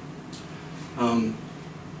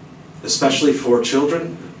 especially for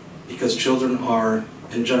children, because children are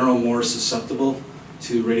in general more susceptible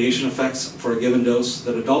to radiation effects for a given dose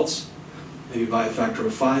than adults, maybe by a factor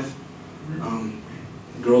of 5.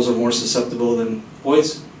 Girls are more susceptible than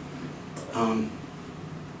boys.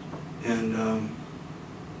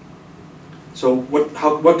 So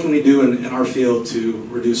what can we do in our field to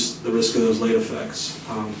reduce the risk of those late effects?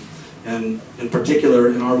 And in particular,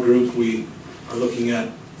 in our group, we are looking at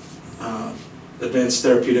advanced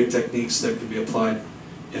therapeutic techniques that can be applied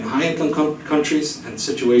in high-income countries and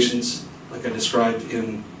situations like I described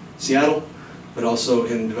in Seattle, but also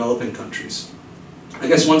in developing countries. I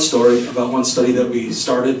guess one story about one study that we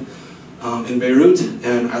started in Beirut,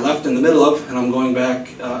 and I left in the middle of, and I'm going back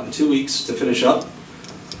in 2 weeks to finish up,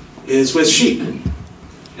 is with sheep.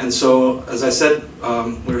 And so, as I said,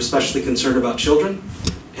 we're especially concerned about children,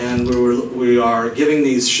 and we are giving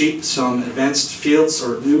these sheep some advanced fields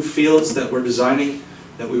or new fields that we're designing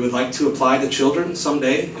that we would like to apply to children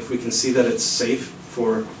someday if we can see that it's safe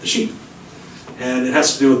for the sheep. And it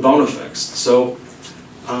has to do with bone effects. So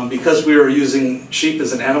because we were using sheep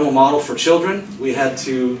as an animal model for children, we had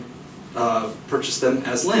to purchase them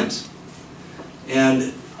as lambs.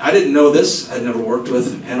 And I didn't know this. I'd never worked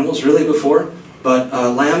with animals really before, but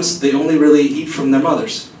lambs, they only really eat from their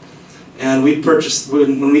mothers. And we purchased,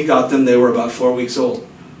 when we got them, they were about 4 weeks old.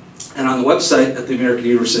 And on the website at the American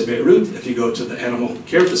University of Beirut, if you go to the animal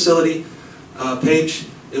care facility page,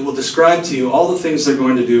 it will describe to you all the things they're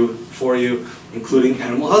going to do for you, including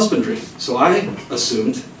animal husbandry. So I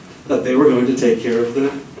assumed that they were going to take care of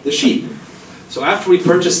the sheep. So after we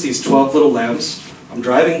purchased these 12 little lambs, I'm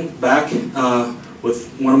driving back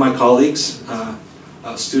with one of my colleagues, a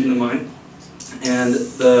student of mine, and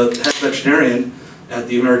the head veterinarian at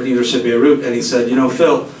the American University of Beirut, and he said, you know,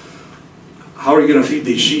 Phil, how are you going to feed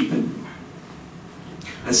these sheep?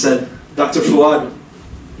 I said, Dr. Fouad,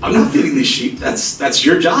 I'm not feeding these sheep, that's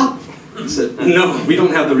your job. He said, no, we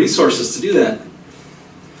don't have the resources to do that.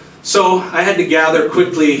 So I had to gather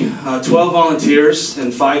quickly 12 volunteers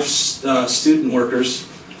and 5 student workers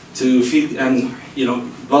to feed, and you know,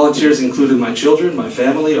 volunteers included my children, my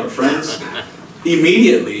family, our friends,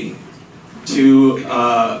 immediately to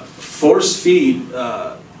force feed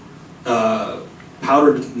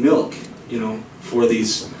powdered milk, you know, for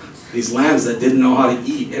these lambs that didn't know how to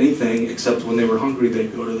eat anything except when they were hungry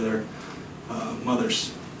they'd go to their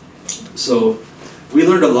mothers. So we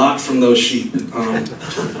learned a lot from those sheep.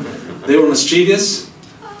 They were mischievous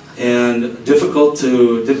and very difficult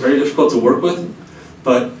to work with,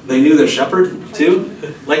 but they knew their shepherd too,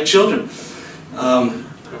 like children.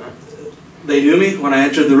 They knew me when I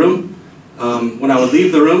entered the room. When I would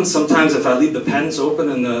leave the room, sometimes if I leave the pens open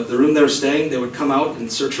in the room they were staying, they would come out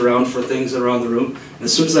and search around for things around the room. And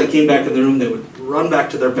as soon as I came back in the room, they would run back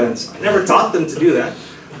to their pens. I never taught them to do that.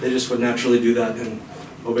 They just would naturally do that and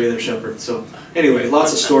obey their shepherd. So anyway,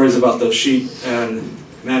 lots of stories about those sheep, and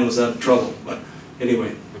man, was that trouble. But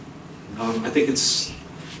anyway, I think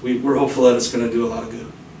we're hopeful that it's going to do a lot of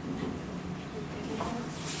good.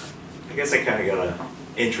 I guess I kind of got an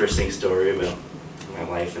interesting story about my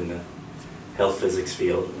life in the health physics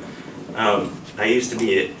field. I used to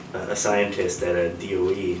be a scientist at a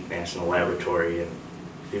DOE national laboratory, and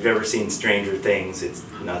if you've ever seen Stranger Things, it's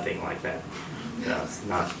nothing like that. No, it's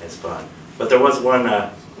not as fun. But there was one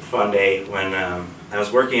fun day when I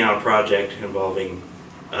was working on a project involving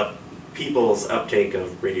people's uptake of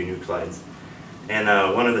radionuclides. And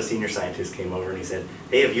one of the senior scientists came over and he said,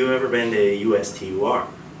 hey, have you ever been to USTUR?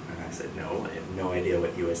 And I said, no, I have no idea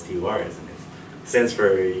what USTUR is. And it stands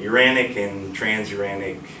for Uranic and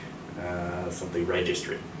Transuranic something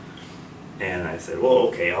registry. And I said, well,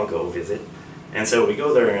 okay, I'll go visit. And so we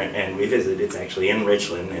go there and we visit. It's actually in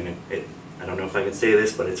Richland, and I don't know if I can say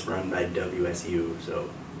this, but it's run by WSU, so.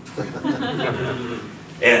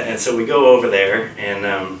 and so we go over there,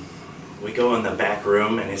 and we go in the back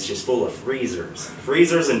room, and it's just full of freezers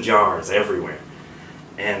and jars everywhere.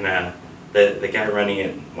 And the guy running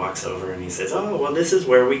it walks over and he says, oh, well, this is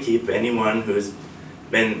where we keep anyone who's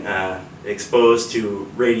been exposed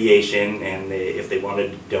to radiation, and if they want to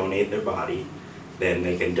donate their body, then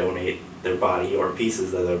they can donate their body or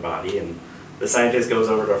pieces of their body. And the scientist goes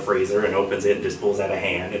over to a freezer and opens it and just pulls out a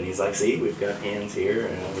hand, and he's like, see, we've got hands here,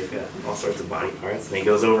 and we've got all sorts of body parts. And he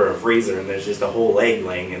goes over to a freezer and there's just a whole leg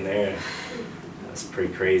laying in there. That's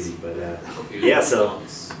pretty crazy, but yeah, so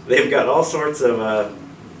they've got all sorts of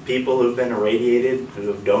people who've been irradiated, who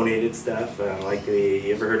have donated stuff. Like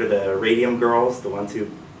you ever heard of the radium girls, the ones who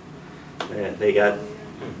they got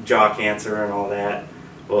jaw cancer and all that?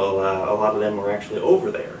 Well, a lot of them were actually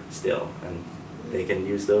over there still, and they can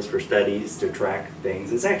use those for studies to track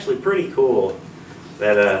things. It's actually pretty cool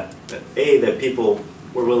that that people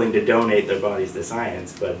were willing to donate their bodies to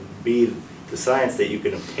science, but B, the science that you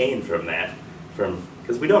can obtain from that,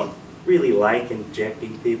 because we don't really like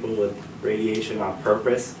injecting people with radiation on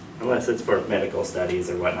purpose, unless it's for medical studies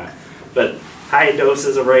or whatnot. But high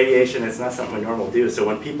doses of radiation, it's not something we normally do. So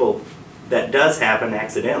when people, that does happen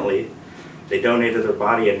accidentally, they donated their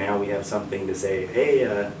body, and now we have something to say,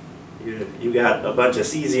 hey, you got a bunch of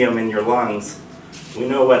cesium in your lungs. We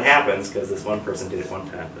know what happens because this one person did it one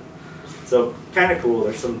time. So kind of cool.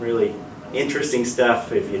 There's some really interesting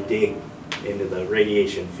stuff if you dig into the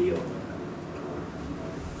radiation field.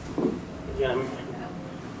 Yeah,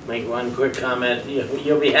 make one quick comment.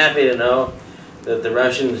 You'll be happy to know that the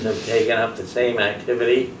Russians have taken up the same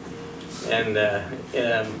activity, and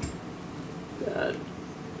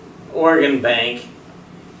organ bank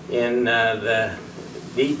in the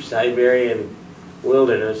deep Siberian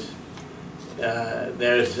wilderness.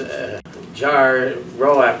 There's a jar,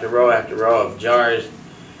 row after row after row of jars.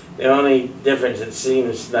 The only difference, it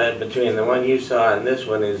seems, that between the one you saw and this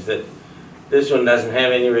one is that this one doesn't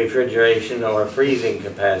have any refrigeration or freezing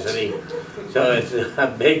capacity. So it's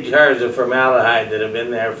big jars of formaldehyde that have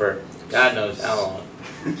been there for God knows how long.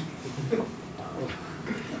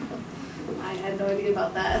 I had no idea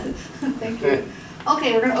about that. Thank you.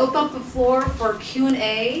 Okay, we're going to open up the floor for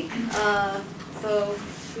Q&A. So,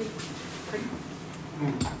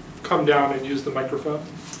 come down and use the microphone.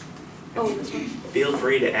 oh, this one. Feel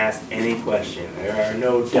free to ask any question. There are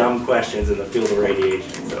no dumb questions in the field of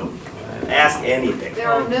radiation, so ask anything.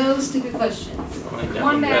 There are no stupid questions.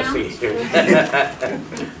 One down. Can Can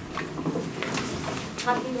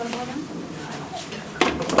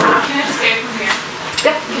I just say it from here?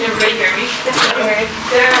 Yep. Can everybody hear me? Yes, I can hear you.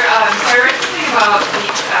 So I read something about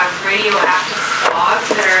these radioactive spas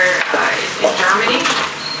that are in Germany.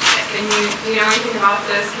 Do you know anything about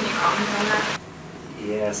this? Can you comment on that?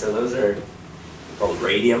 Yeah, so those are called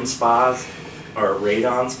radium spas, or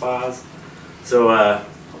radon spas. So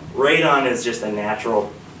radon is just a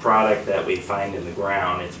natural product that we find in the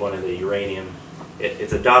ground. It's one of the uranium,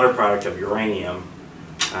 it's a daughter product of uranium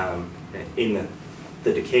in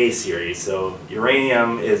the decay series. So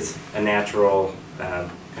uranium is a natural, kind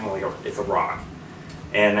of like it's a rock.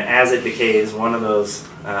 And as it decays, one of those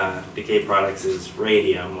decay products is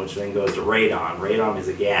radium, which then goes to radon. Radon is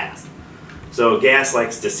a gas. So gas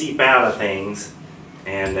likes to seep out of things,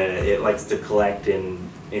 and it likes to collect in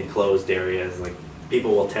enclosed areas. Like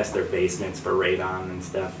people will test their basements for radon and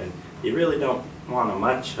stuff, and you really don't want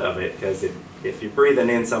much of it, because if you're breathing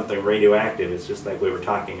in something radioactive, it's just like we were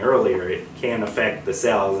talking earlier, it can affect the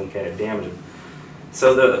cells and kind of damage them.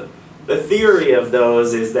 So the theory of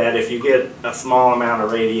those is that if you get a small amount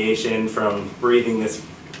of radiation from breathing this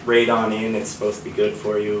radon in, it's supposed to be good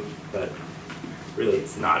for you, but really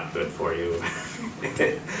it's not good for you.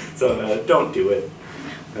 So don't do it.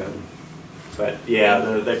 But yeah,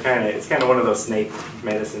 they're kind of, it's kind of one of those snake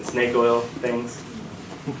medicine, snake oil things.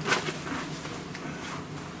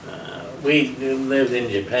 We lived in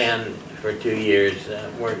Japan for 2 years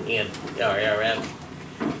working at RRF,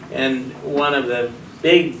 and one of the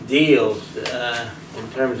big deals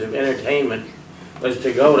in terms of entertainment was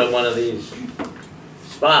to go to one of these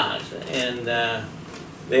spas, and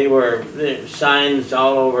there were signs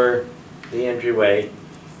all over the entryway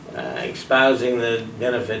espousing the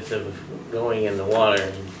benefits of going in the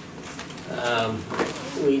water.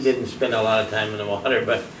 We didn't spend a lot of time in the water,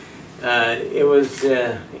 but it was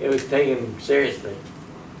taken seriously.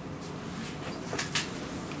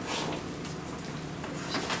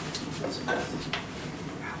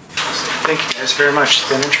 Thank you guys very much. It's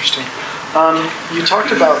been interesting. You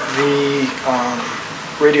talked about the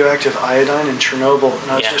radioactive iodine in Chernobyl,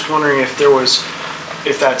 and I was just wondering if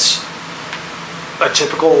that's a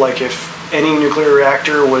typical, like if any nuclear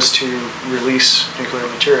reactor was to release nuclear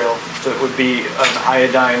material, that would be an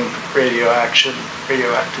iodine radioactive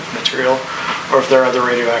material, or if there are other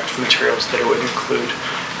radioactive materials that it would include,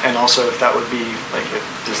 and also if that would be like,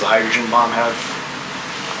 does the hydrogen bomb have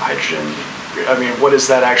hydrogen? I mean, what does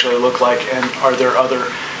that actually look like, and are there other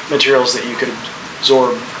materials that you could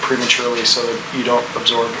absorb prematurely so that you don't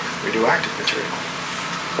absorb radioactive material?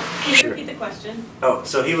 Can you repeat the question? Oh,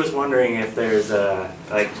 so he was wondering if there's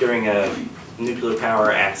like during a nuclear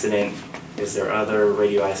power accident, is there other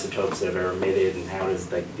radioisotopes that are emitted, and how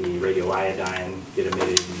does like the radioiodine get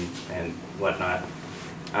emitted and whatnot?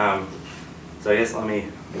 So I guess let me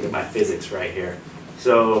get my physics right here.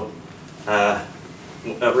 So a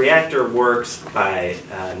reactor works by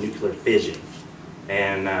nuclear fission.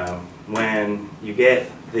 And when you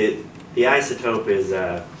get the isotope is,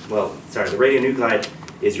 the radionuclide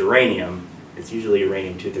is uranium. It's usually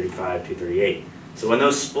uranium-235, 238. So when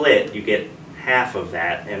those split, you get half of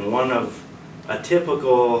that. And one of a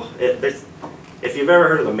typical, if you've ever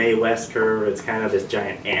heard of the May-West curve, it's kind of this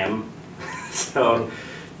giant M. So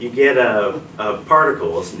you get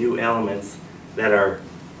particles, new elements that are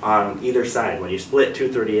on either side. When you split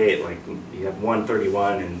 238, like you have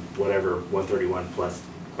 131 and whatever 131 plus,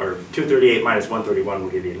 or 238 minus 131 will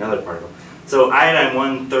give you another particle. So iodine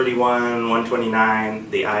 131,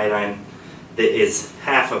 129, the iodine that is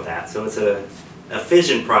half of that. So it's a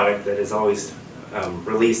fission product that is always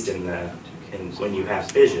released when you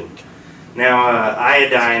have fission. Now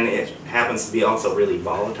iodine, it happens to be also really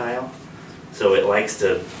volatile. So it likes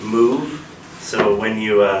to move. So when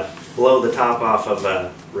you blow the top off of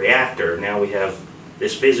a reactor, now we have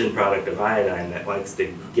this fission product of iodine that likes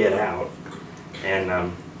to get out.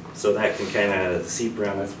 And so that can kind of seep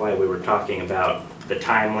around. That's why we were talking about the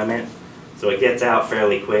time limit. So it gets out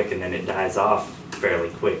fairly quick and then it dies off fairly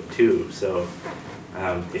quick too. So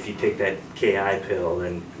if you take that Ki pill,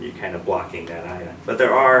 then you're kind of blocking that iodine. But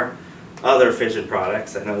there are other fission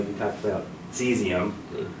products. I know you talked about cesium.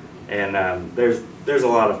 And there's a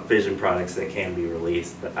lot of fission products that can be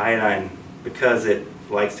released, but iodine, because it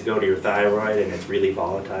likes to go to your thyroid and it's really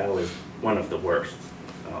volatile, is one of the worst.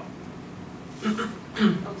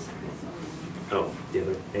 Oh, the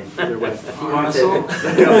other way. You want to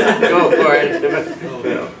Go for it.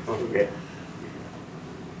 Okay.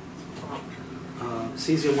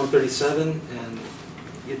 Cesium-137 and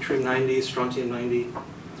yttrium-90, strontium-90.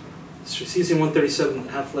 Cesium-137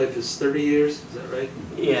 half-life is 30 years, is that right?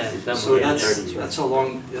 Yeah, so that's how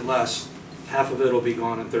long it lasts. Half of it will be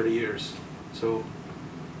gone in 30 years. So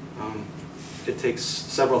it takes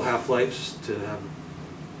several half-lives to have,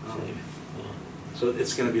 so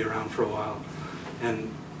it's going to be around for a while.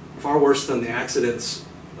 And far worse than the accidents,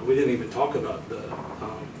 we didn't even talk about the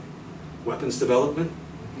weapons development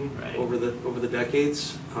over the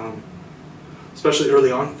decades. Especially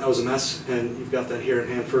early on, that was a mess, and you've got that here in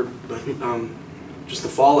Hanford, but just the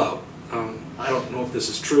fallout. I don't know if this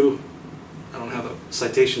is true. I don't have a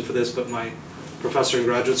citation for this, but my professor in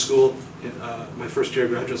graduate school, my first year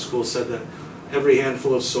of graduate school, said that every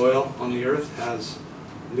handful of soil on the earth has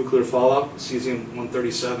nuclear fallout,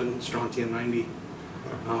 cesium-137, strontium-90.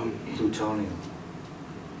 Plutonium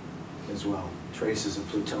as well, traces of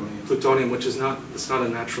plutonium. Plutonium, which is not a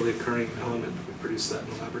naturally occurring element. We produce that in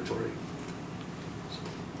the laboratory.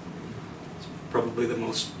 Probably the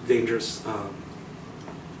most dangerous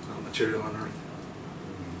material on Earth.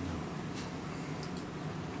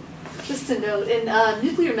 Just to note, in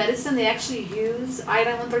nuclear medicine, they actually use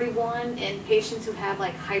iodine-131 in patients who have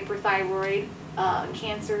like hyperthyroid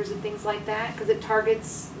cancers and things like that, because it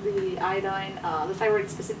targets the iodine, the thyroid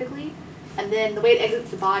specifically, and then the way it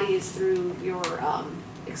exits the body is through your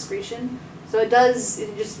excretion. So it does,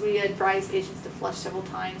 we advise patients to flush several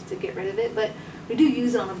times to get rid of it, but we do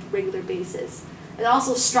use it on a regular basis. And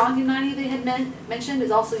also strontium-90 they had mentioned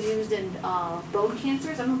is also used in bone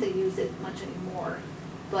cancers. I don't know if they use it much anymore,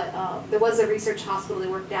 but there was a research hospital they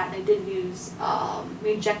worked at, and they did use,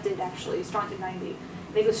 we injected actually strontium-90.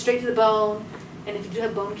 They go straight to the bone, and if you do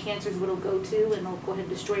have bone cancers, what it'll go to, and they'll go ahead and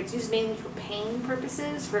destroy it. It's used mainly for pain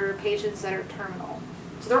purposes for patients that are terminal.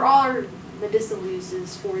 So there are medicinal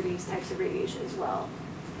uses for these types of radiation as well.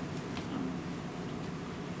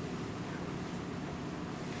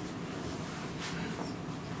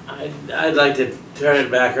 I'd like to turn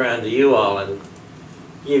it back around to you all and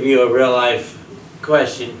give you a real life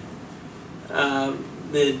question.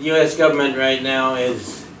 The U.S. government right now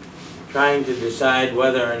is trying to decide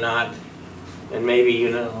whether or not, and maybe you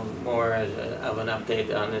know more of an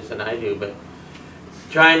update on this than I do, but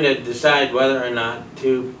trying to decide whether or not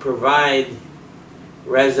to provide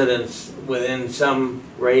residents within some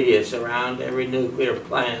radius around every nuclear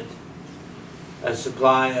plant a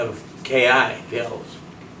supply of Ki pills.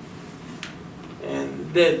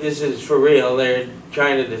 And this is for real. They're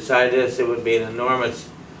trying to decide this. It would be an enormous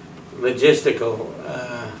logistical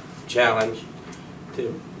challenge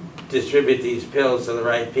to distribute these pills to the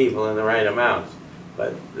right people in the right amounts.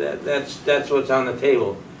 But that's what's on the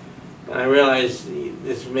table. And I realize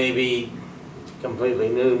this may be completely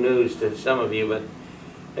new news to some of you, but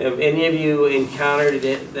have any of you encountered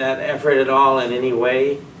that effort at all in any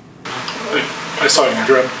way? I saw it in your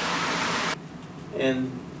drip.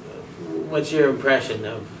 And what's your impression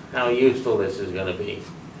of how useful this is going to be?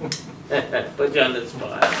 Put you on the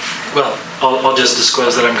spot. Well, I'll just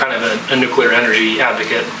disclose that I'm kind of a nuclear energy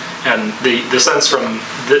advocate, and the sense from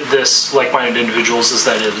this like-minded individuals is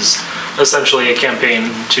that it is essentially a campaign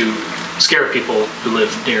to scare people who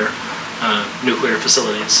live near nuclear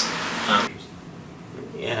facilities.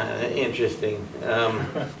 Yeah, interesting.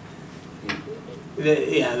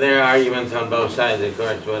 Yeah, there are arguments on both sides, of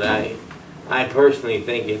course, but I personally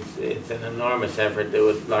think it's an enormous effort that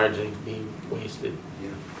would largely be wasted.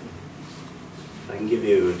 I can give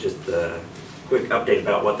you just a quick update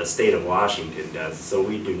about what the state of Washington does. So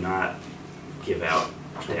we do not give out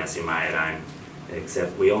potassium iodine,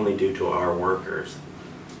 except we only do to our workers.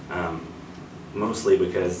 Mostly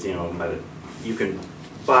because, you know, you can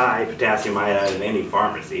buy potassium iodine in any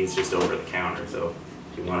pharmacy. It's just over the counter. So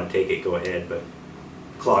if you want to take it, go ahead. But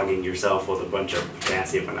clogging yourself with a bunch of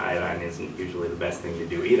potassium and iodine isn't usually the best thing to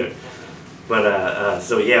do either. But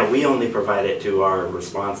so yeah, we only provide it to our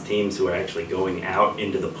response teams who are actually going out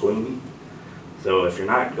into the plume. So if you're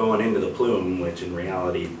not going into the plume, which in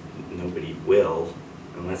reality nobody will,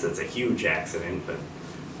 unless it's a huge accident, but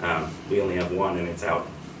we only have one, and it's out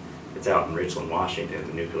in Richland, Washington,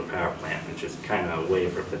 the nuclear power plant, which is kind of away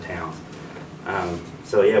from the towns.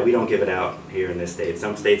 So yeah, we don't give it out here in this state.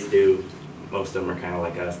 Some states do. Most of them are kind of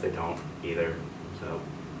like us. They don't either. So.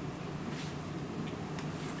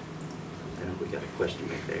 We got a question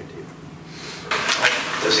back there too.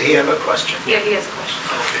 Does he have a question? Yeah, he has a question.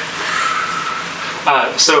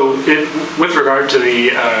 So with regard to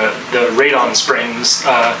the radon springs,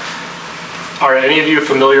 are any of you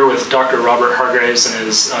familiar with Dr. Robert Hargraves and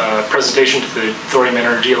his presentation to the Thorium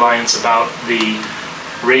Energy Alliance about the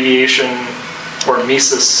radiation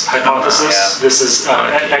hormesis hypothesis? Yeah. This is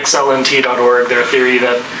at x-lnt.org, their theory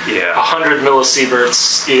that 100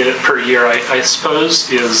 millisieverts per year, I suppose,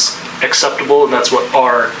 is acceptable, and that's what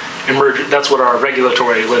our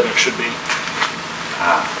regulatory limit should be.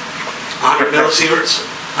 100 millisieverts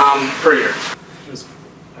per year.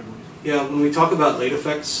 Yeah, when we talk about late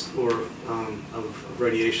effects or of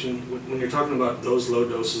radiation, when you're talking about those low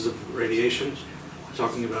doses of radiation, we're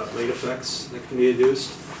talking about late effects that can be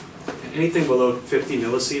induced. Anything below 50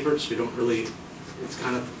 millisieverts, we don't really, it's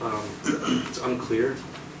kind of, it's unclear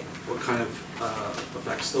what kind of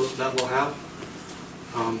effects that will have.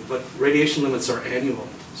 But radiation limits are annual.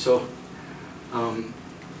 So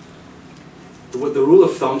the rule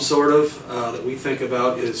of thumb sort of that we think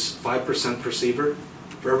about is 5% per sievert.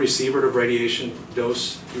 For every sievert of radiation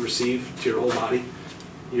dose you receive to your whole body,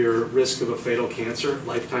 your risk of a fatal cancer,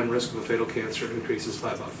 lifetime risk of a fatal cancer, increases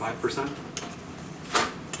by about 5%.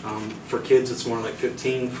 For kids, it's more like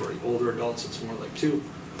 15. For older adults, it's more like 2.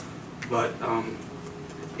 But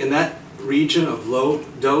in that region of low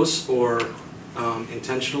dose or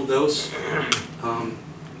intentional dose,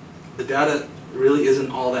 the data really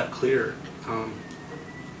isn't all that clear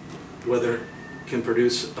whether it can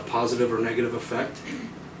produce a positive or negative effect.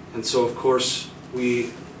 And so, of course,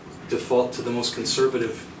 we default to the most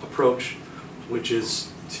conservative approach, which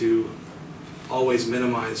is to always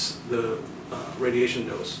minimize the radiation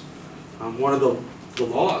dose. One of the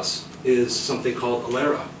laws is something called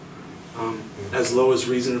ALERA, as low as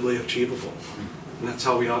reasonably achievable, and that's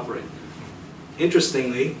how we operate.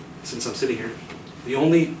 Interestingly, since I'm sitting here, the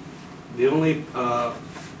only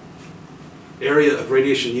area of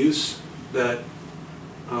radiation use that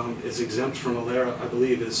is exempt from ALERA, I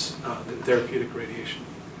believe, is therapeutic radiation,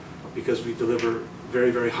 because we deliver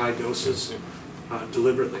very, very high doses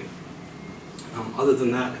deliberately. Other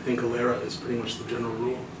than that, I think ALERA is pretty much the general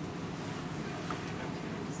rule.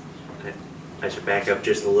 I should back up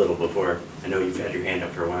just a little before, I know you've had your hand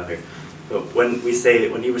up for a while here. But when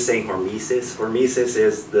you were saying hormesis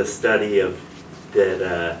is the study of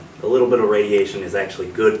that a little bit of radiation is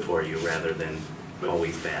actually good for you rather than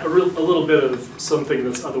always bad. A little bit of something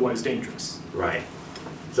that's otherwise dangerous. Right.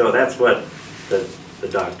 So that's what the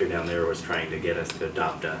doctor down there was trying to get us to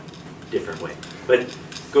adopt a different way. But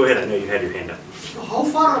go ahead, I know you had your hand up. How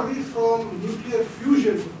far are we from nuclear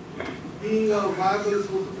fusion being a viable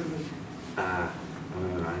source of energy? I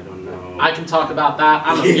don't know. I can talk about that.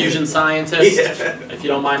 I'm a fusion scientist. If you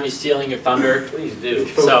don't mind me stealing your thunder. Please do.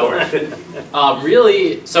 So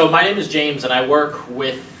my name is James, and I work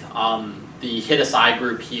with the HIT-SI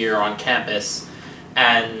group here on campus,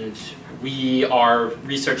 and we are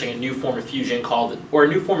researching a new form of fusion a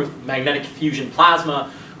new form of magnetic fusion plasma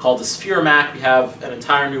called the SphereMac. We have an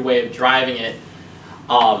entire new way of driving it.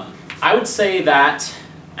 I would say that,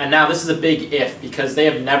 and now this is a big if because they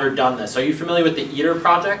have never done this. Are you familiar with the ITER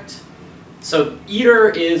project? So ITER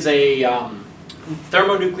is a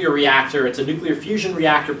thermonuclear reactor. It's a nuclear fusion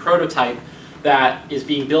reactor prototype that is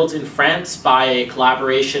being built in France by a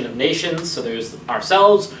collaboration of nations. So there's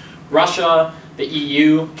ourselves, Russia, the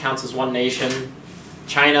EU counts as one nation,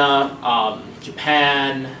 China,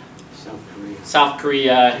 Japan, South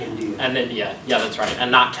Korea, India. and India. Yeah, that's right,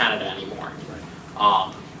 and not Canada anymore.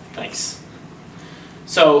 Thanks.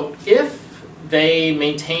 So if they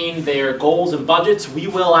maintain their goals and budgets, we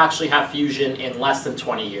will actually have fusion in less than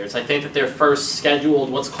 20 years. I think that they're first scheduled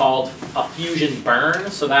what's called a fusion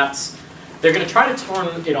burn, so they're going to try to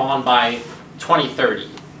turn it on by 2030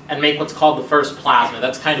 and make what's called the first plasma.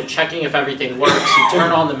 That's kind of checking if everything works. You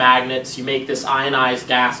turn on the magnets, you make this ionized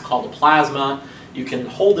gas called a plasma. You can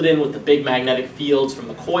hold it in with the big magnetic fields from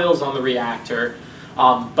the coils on the reactor,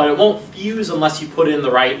 but it won't fuse unless you put in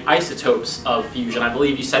the right isotopes of fusion. I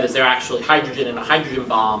believe you said, is there actually hydrogen in a hydrogen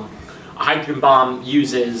bomb? A hydrogen bomb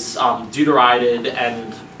uses deuterated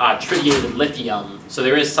and tritiated lithium, so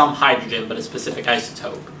there is some hydrogen, but a specific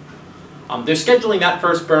isotope. They're scheduling that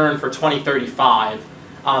first burn for 2035.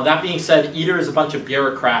 That being said, ITER is a bunch of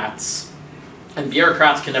bureaucrats, and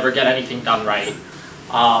bureaucrats can never get anything done right.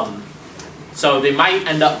 So they might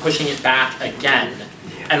end up pushing it back again.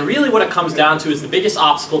 And really what it comes down to is the biggest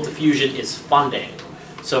obstacle to fusion is funding.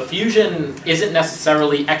 So fusion isn't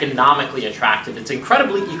necessarily economically attractive. It's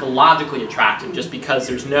incredibly ecologically attractive just because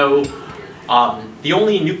there's no, the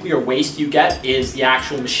only nuclear waste you get is the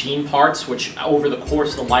actual machine parts, which over the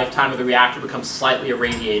course of the lifetime of the reactor becomes slightly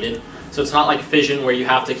irradiated. So it's not like fission where you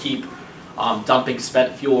have to keep dumping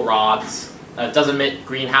spent fuel rods. It doesn't emit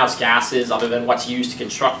greenhouse gases other than what's used to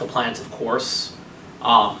construct the plant, of course.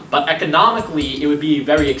 But economically, it would be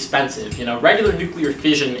very expensive. You know, regular nuclear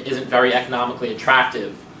fission isn't very economically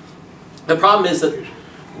attractive. The problem is that...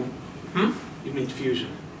 You mean fusion?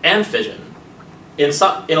 And fission. In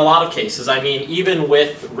a lot of cases. I mean, even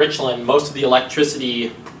with Richland, most of the electricity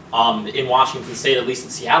in Washington State, at least in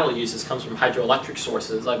Seattle, uses comes from hydroelectric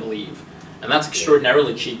sources, I believe. And that's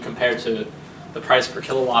extraordinarily cheap compared to the price per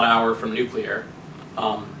kilowatt hour from nuclear.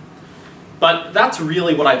 But that's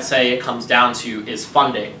really what I'd say it comes down to is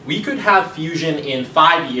funding. We could have fusion in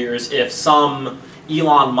 5 years if some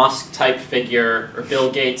Elon Musk type figure or Bill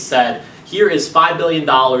Gates said, here is $5 billion,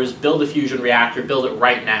 build a fusion reactor, build it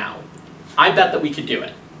right now. I bet that we could do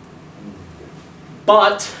it.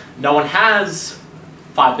 But no one has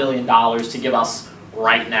 $5 billion to give us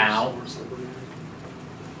right now.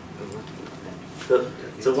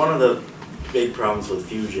 So one of the big problems with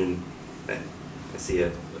fusion, I see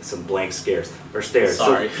some blank stares.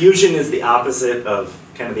 Sorry. So fusion is the opposite of,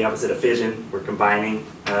 kind of the opposite of fission. We're combining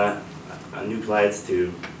nuclides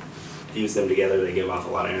to fuse them together. They give off a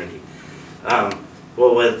lot of energy.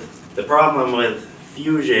 Well, with the problem with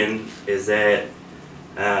fusion is that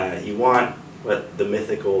you want what the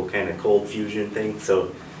mythical kind of cold fusion thing.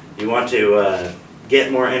 So you want to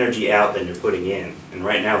get more energy out than you're putting in. And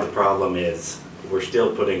right now the problem is we're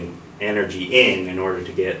still putting energy in order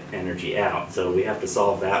to get energy out. So we have to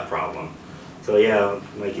solve that problem. So yeah,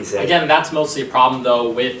 like you said. Again, that's mostly a problem though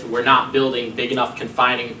with we're not building big enough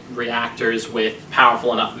confining reactors with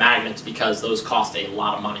powerful enough magnets because those cost a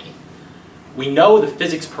lot of money. We know the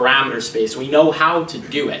physics parameter space. We know how to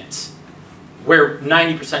do it. We're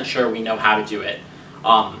 90% sure we know how to do it.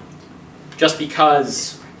 Just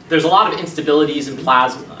because there's a lot of instabilities in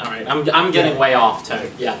plasma. All right, I'm getting way off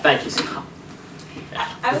to, yeah, thank you, Scott.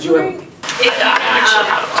 I was wondering if you can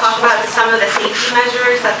talk about some of the safety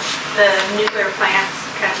measures that the nuclear plants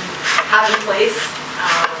can have in place.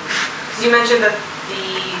 You mentioned that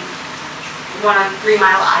the one on 3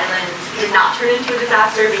 Mile Island did not turn into a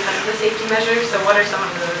disaster because of the safety measures. So what are some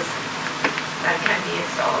of those that can be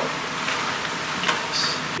installed?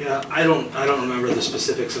 Yeah, I don't remember the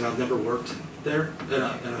specifics, and I've never worked there in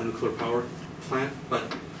a nuclear power plant.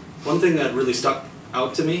 But one thing that really stuck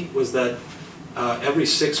out to me was that every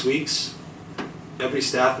 6 weeks, every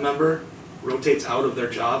staff member rotates out of their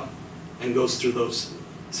job and goes through those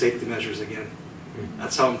safety measures again.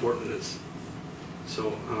 That's how important it is.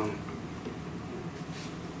 So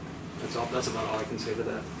that's about all I can say to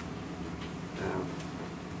that.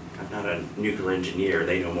 I'm not a nuclear engineer.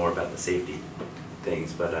 They know more about the safety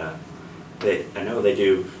things, but I know they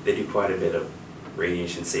do quite a bit of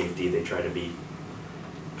radiation safety. They try to be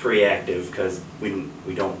proactive because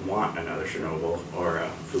we don't want another Chernobyl or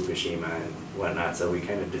Fukushima and whatnot. So we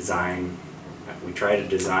kind of try to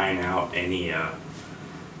design out any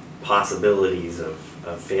possibilities of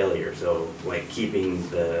failure. So like keeping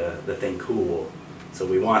the thing cool. So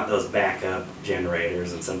we want those backup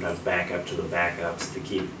generators and sometimes backup to the backups to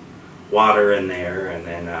keep water in there, and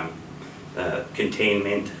then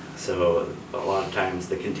containment. So a lot of times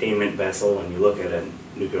the containment vessel, when you look at a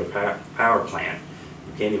nuclear power plant,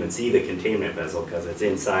 you can't even see the containment vessel because it's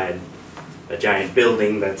inside a giant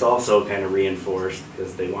building that's also kind of reinforced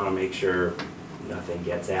because they want to make sure nothing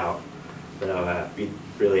gets out. So you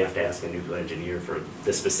really have to ask a nuclear engineer for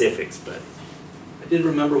the specifics. But I did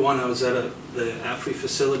remember one. I was at the AFRI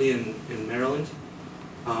facility in Maryland.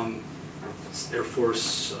 It's Air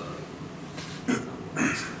Force.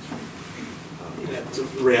 It's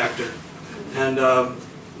a reactor, and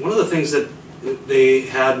one of the things that they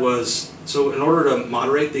had was, so in order to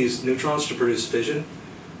moderate these neutrons to produce fission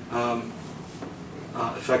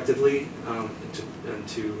effectively and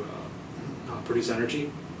to produce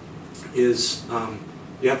energy, is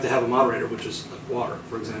you have to have a moderator, which is water,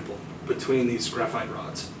 for example, between these graphite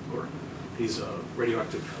rods or these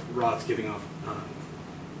radioactive rods giving off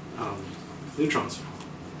neutrons.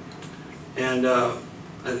 And I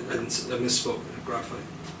misspoke, graphite.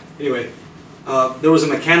 Anyway, there was a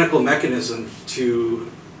mechanical mechanism to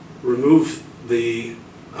remove the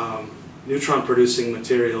neutron-producing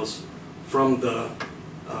materials from the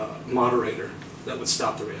moderator that would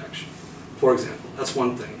stop the reaction. For example, that's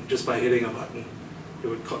one thing. Just by hitting a button, it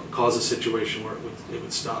would cause a situation where it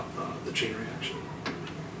would stop the chain reaction.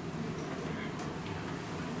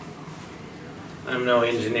 I'm no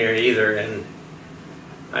engineer either, and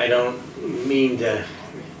I don't mean to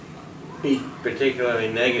be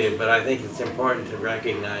particularly negative, but I think it's important to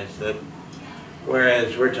recognize that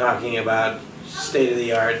whereas we're talking about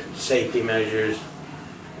state-of-the-art safety measures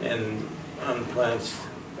and on plants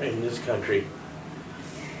in this country,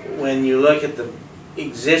 when you look at the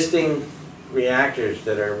existing reactors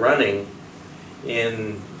that are running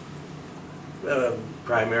in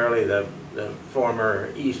primarily the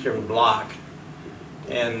former Eastern Bloc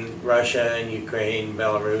and Russia and Ukraine,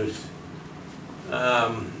 Belarus,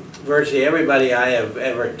 virtually everybody I have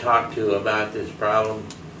ever talked to about this problem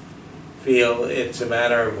feel it's a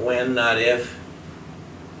matter of when, not if.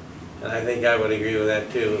 And I think I would agree with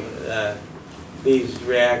that too. These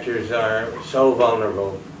reactors are so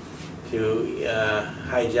vulnerable to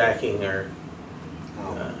hijacking or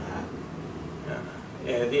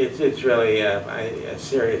it's really a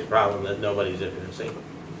serious problem that nobody's addressing.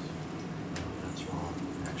 That's wrong,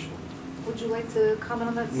 actually. Would you like to comment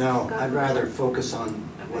on that? No, Scott? I'd rather focus on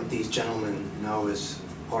what these gentlemen know is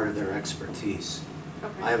part of their expertise.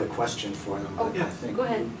 Okay. I have a question for them, but I think go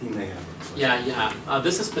ahead. he may have a question. Yeah.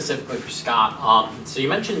 This is specifically for Scott. So you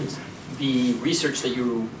mentioned the research that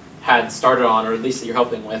you had started on, or at least that you're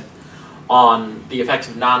helping with, on the effects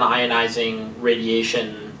of non-ionizing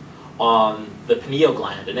radiation on the pineal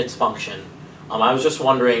gland and its function. I was just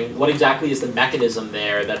wondering, what exactly is the mechanism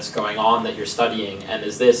there that's going on that you're studying, and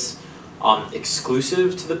is this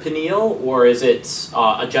exclusive to the pineal, or is it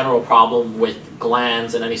a general problem with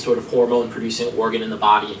glands and any sort of hormone-producing organ in the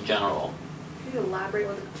body in general? Can you elaborate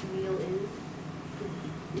what the pineal is?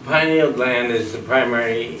 The pineal gland is the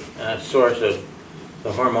primary source of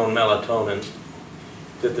the hormone melatonin.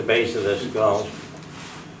 It's at the base of the skull.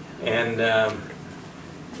 And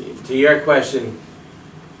to your question,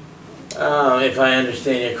 if I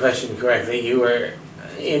understand your question correctly, you were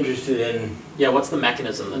interested in... Yeah, what's the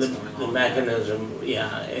mechanism that's going on? The mechanism,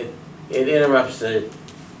 yeah. It interrupts the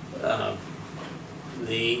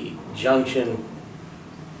junction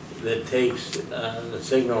that takes the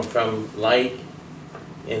signal from light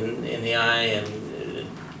in the eye and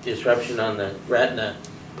disruption on the retina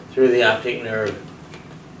through the optic nerve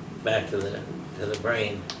back to the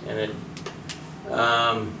brain. And it,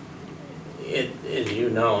 as you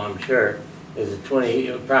know, I'm sure, is a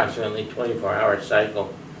approximately 24-hour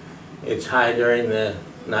cycle. It's high during the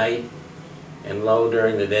night and low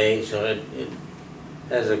during the day, so it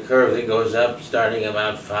has a curve that goes up starting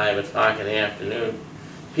about 5 o'clock in the afternoon,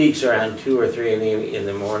 peaks around 2 or 3 in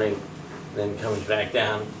the morning, then comes back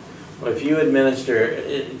down. Well, if you administer,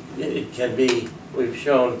 it can be, we've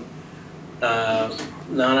shown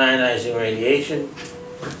non-ionizing radiation,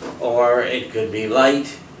 or it could be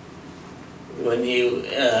light. When you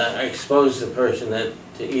expose the person to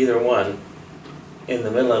either one in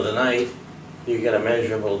the middle of the night, you get a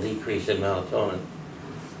measurable decrease in melatonin.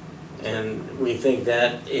 And we think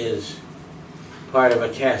that is part of a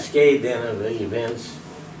cascade then of the events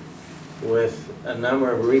with a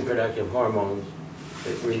number of reproductive hormones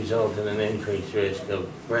that result in an increased risk of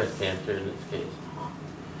breast cancer in this case.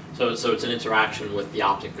 So it's an interaction with the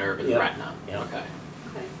optic nerve and the retina? Yeah. Okay.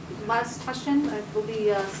 Okay. Last question will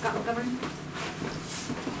be Scott Montgomery.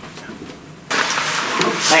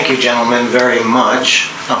 Thank you, gentlemen, very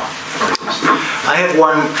much. I have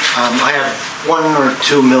one or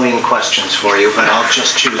 2 million questions for you, but I'll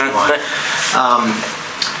just choose one.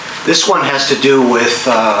 This one has to do with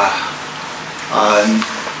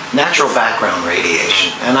natural background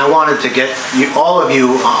radiation. And I wanted to get you, all of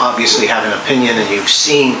you obviously have an opinion, and you've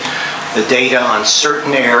seen the data on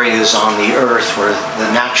certain areas on the Earth where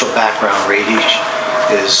the natural background radiation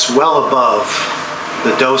is well above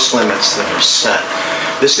the dose limits that are set.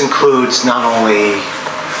 This includes not only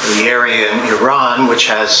the area in Iran, which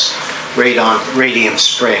has radium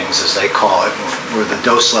springs, as they call it, where the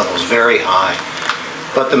dose level is very high,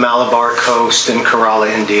 but the Malabar Coast in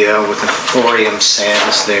Kerala, India, with the thorium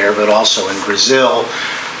sands there, but also in Brazil,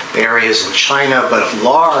 areas in China, but a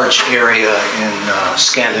large area in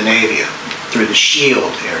Scandinavia through the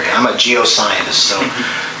Shield area. I'm a geoscientist, so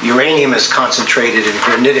uranium is concentrated in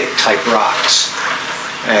granitic type rocks.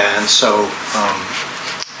 And so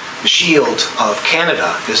the Shield of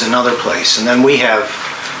Canada is another place. And then we have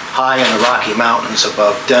high in the Rocky Mountains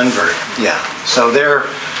above Denver. Yeah, so there,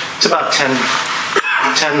 it's about 10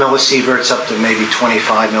 millisieverts up to maybe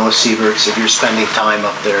 25 millisieverts if you're spending time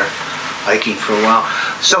up there hiking for a while.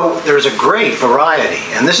 So there's a great variety,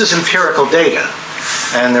 and this is empirical data.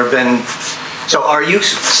 And there have been, so are you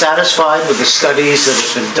satisfied with the studies that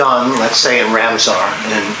have been done, let's say in Ramsar,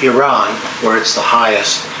 in Iran, where it's the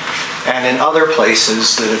highest, and in other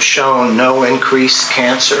places that have shown no increased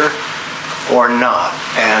cancer or not?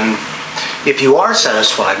 And if you are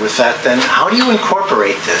satisfied with that, then how do you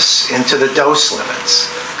incorporate this into the dose limits?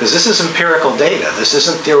 Because this is empirical data. This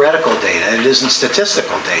isn't theoretical data. It isn't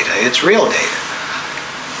statistical data. It's real data.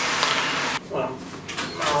 Well,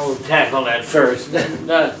 I'll tackle that first.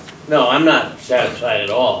 No, I'm not satisfied at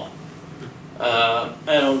all. I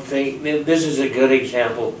don't think, this is a good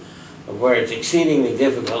example of where it's exceedingly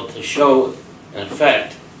difficult to show an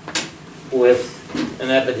effect with an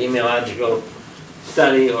epidemiological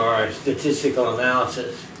study or a statistical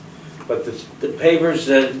analysis. But the papers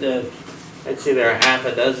that, I'd say there are half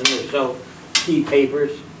a dozen or so key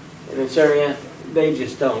papers in this area, they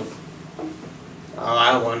just don't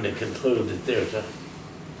allow one to conclude that there's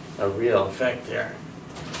a real effect there.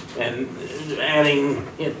 And adding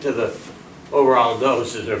it to the overall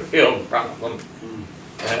dose is a real problem.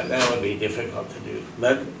 That would be difficult to do.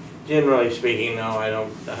 But generally speaking, no, I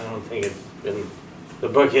don't think it's been, the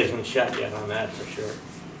book isn't shut yet on that for sure.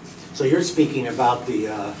 So you're speaking about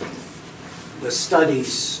the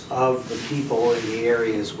studies of the people in the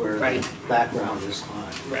areas where the background is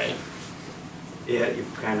high. Right. Yeah, you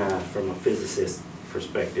kind of, from a physicist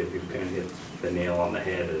perspective, you've kind of hit the nail on the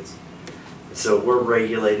head. So we're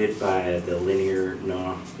regulated by the linear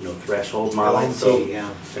no threshold model.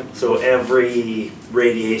 So every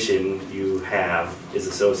radiation you have is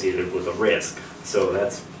associated with a risk. So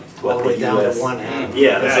that's what the U.S.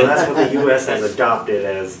 Yeah, so that's what the U.S. has adopted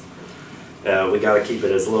as. We got to keep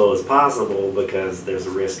it as low as possible because there's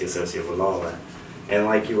a risk associated with all that. And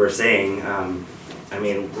like you were saying, I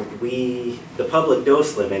mean, the public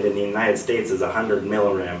dose limit in the United States is 100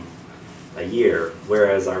 millirem a year,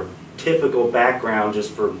 whereas our typical background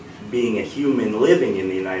just for being a human living in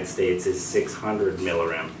the United States is 600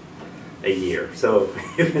 millirem a year. So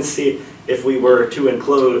you can see if we were to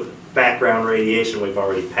include background radiation, we've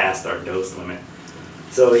already passed our dose limit.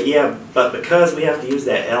 So yeah, but because we have to use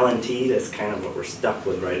that LNT, that's kind of what we're stuck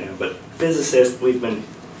with right now. But physicists, we've been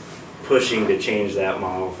pushing to change that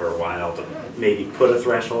model for a while to maybe put a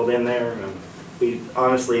threshold in there. We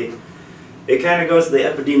honestly, it kind of goes to the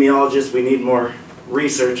epidemiologists. We need more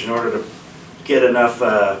research in order to get enough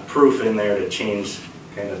proof in there to change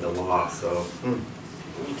kind of the law. So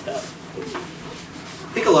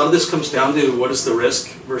I think a lot of this comes down to what is the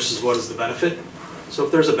risk versus what is the benefit. So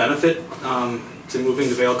if there's a benefit to moving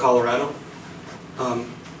to Vail, Colorado,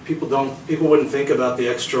 people wouldn't think about the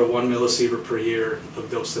extra 1 millisievert per year of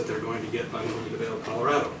dose that they're going to get by moving to Vail,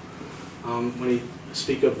 Colorado. When he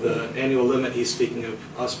speak of the annual limit, he's speaking of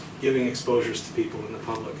us giving exposures to people in the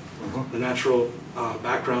public. The natural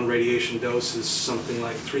background radiation dose is something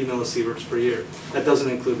like 3 millisieverts per year. That doesn't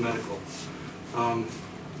include medical. And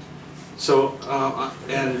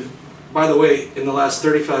by the way, in the last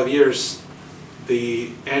 35 years,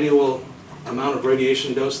 the annual amount of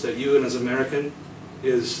radiation dose that you as an American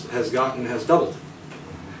has doubled.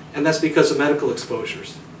 And that's because of medical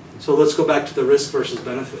exposures. So let's go back to the risk versus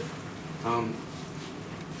benefit.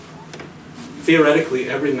 Theoretically,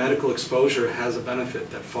 every medical exposure has a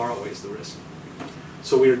benefit that far outweighs the risk.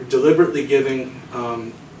 So we're deliberately giving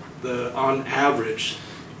on average,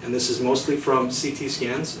 and this is mostly from CT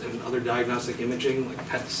scans and other diagnostic imaging, like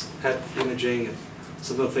PET imaging, and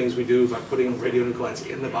some of the things we do by putting radionuclides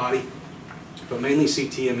in the body, but mainly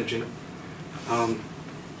CT imaging.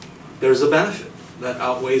 There's a benefit that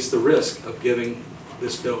outweighs the risk of giving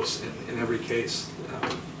this dose in every case.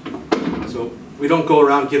 So we don't go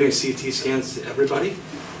around giving CT scans to everybody.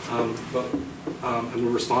 And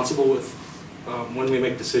we're responsible with when we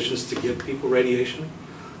make decisions to give people radiation,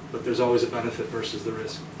 but there's always a benefit versus the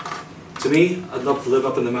risk. To me, I'd love to live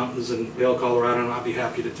up in the mountains in Vail, Colorado, and I'd be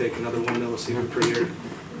happy to take another 1 millisievert per year.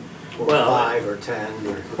 Or Well, 5 or 10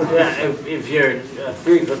 or... Yeah, if you're a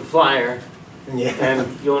 3-foot flyer Yeah.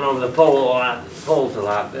 and going over the poles a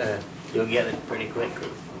lot, you'll get it pretty quickly.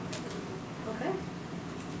 Okay.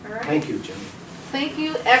 All right. Thank you, Jim. Thank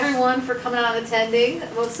you, everyone, for coming out and attending.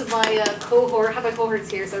 Most of my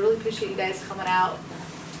cohorts here, so I really appreciate you guys coming out.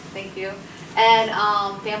 Thank you. And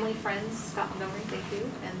family, friends, Scott Montgomery, thank you.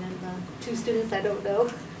 And then the 2 students I don't know.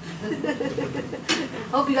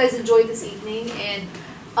 Hope you guys enjoyed this evening. And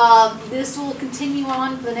this will continue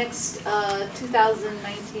on for the next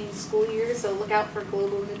 2019 school year, so look out for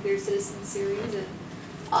Global Nuclear Citizen Series. And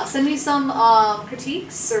send me some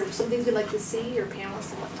critiques or some things you'd like to see, or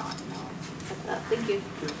panelists and whatnot. And I'll check that out. Thank you.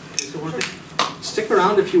 Stick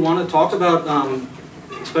around if you want to talk about,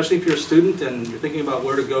 especially if you're a student and you're thinking about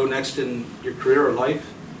where to go next in your career or life.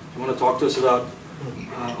 If you want to talk to us about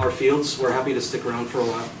our fields, we're happy to stick around for a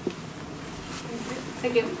while.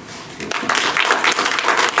 Thank you.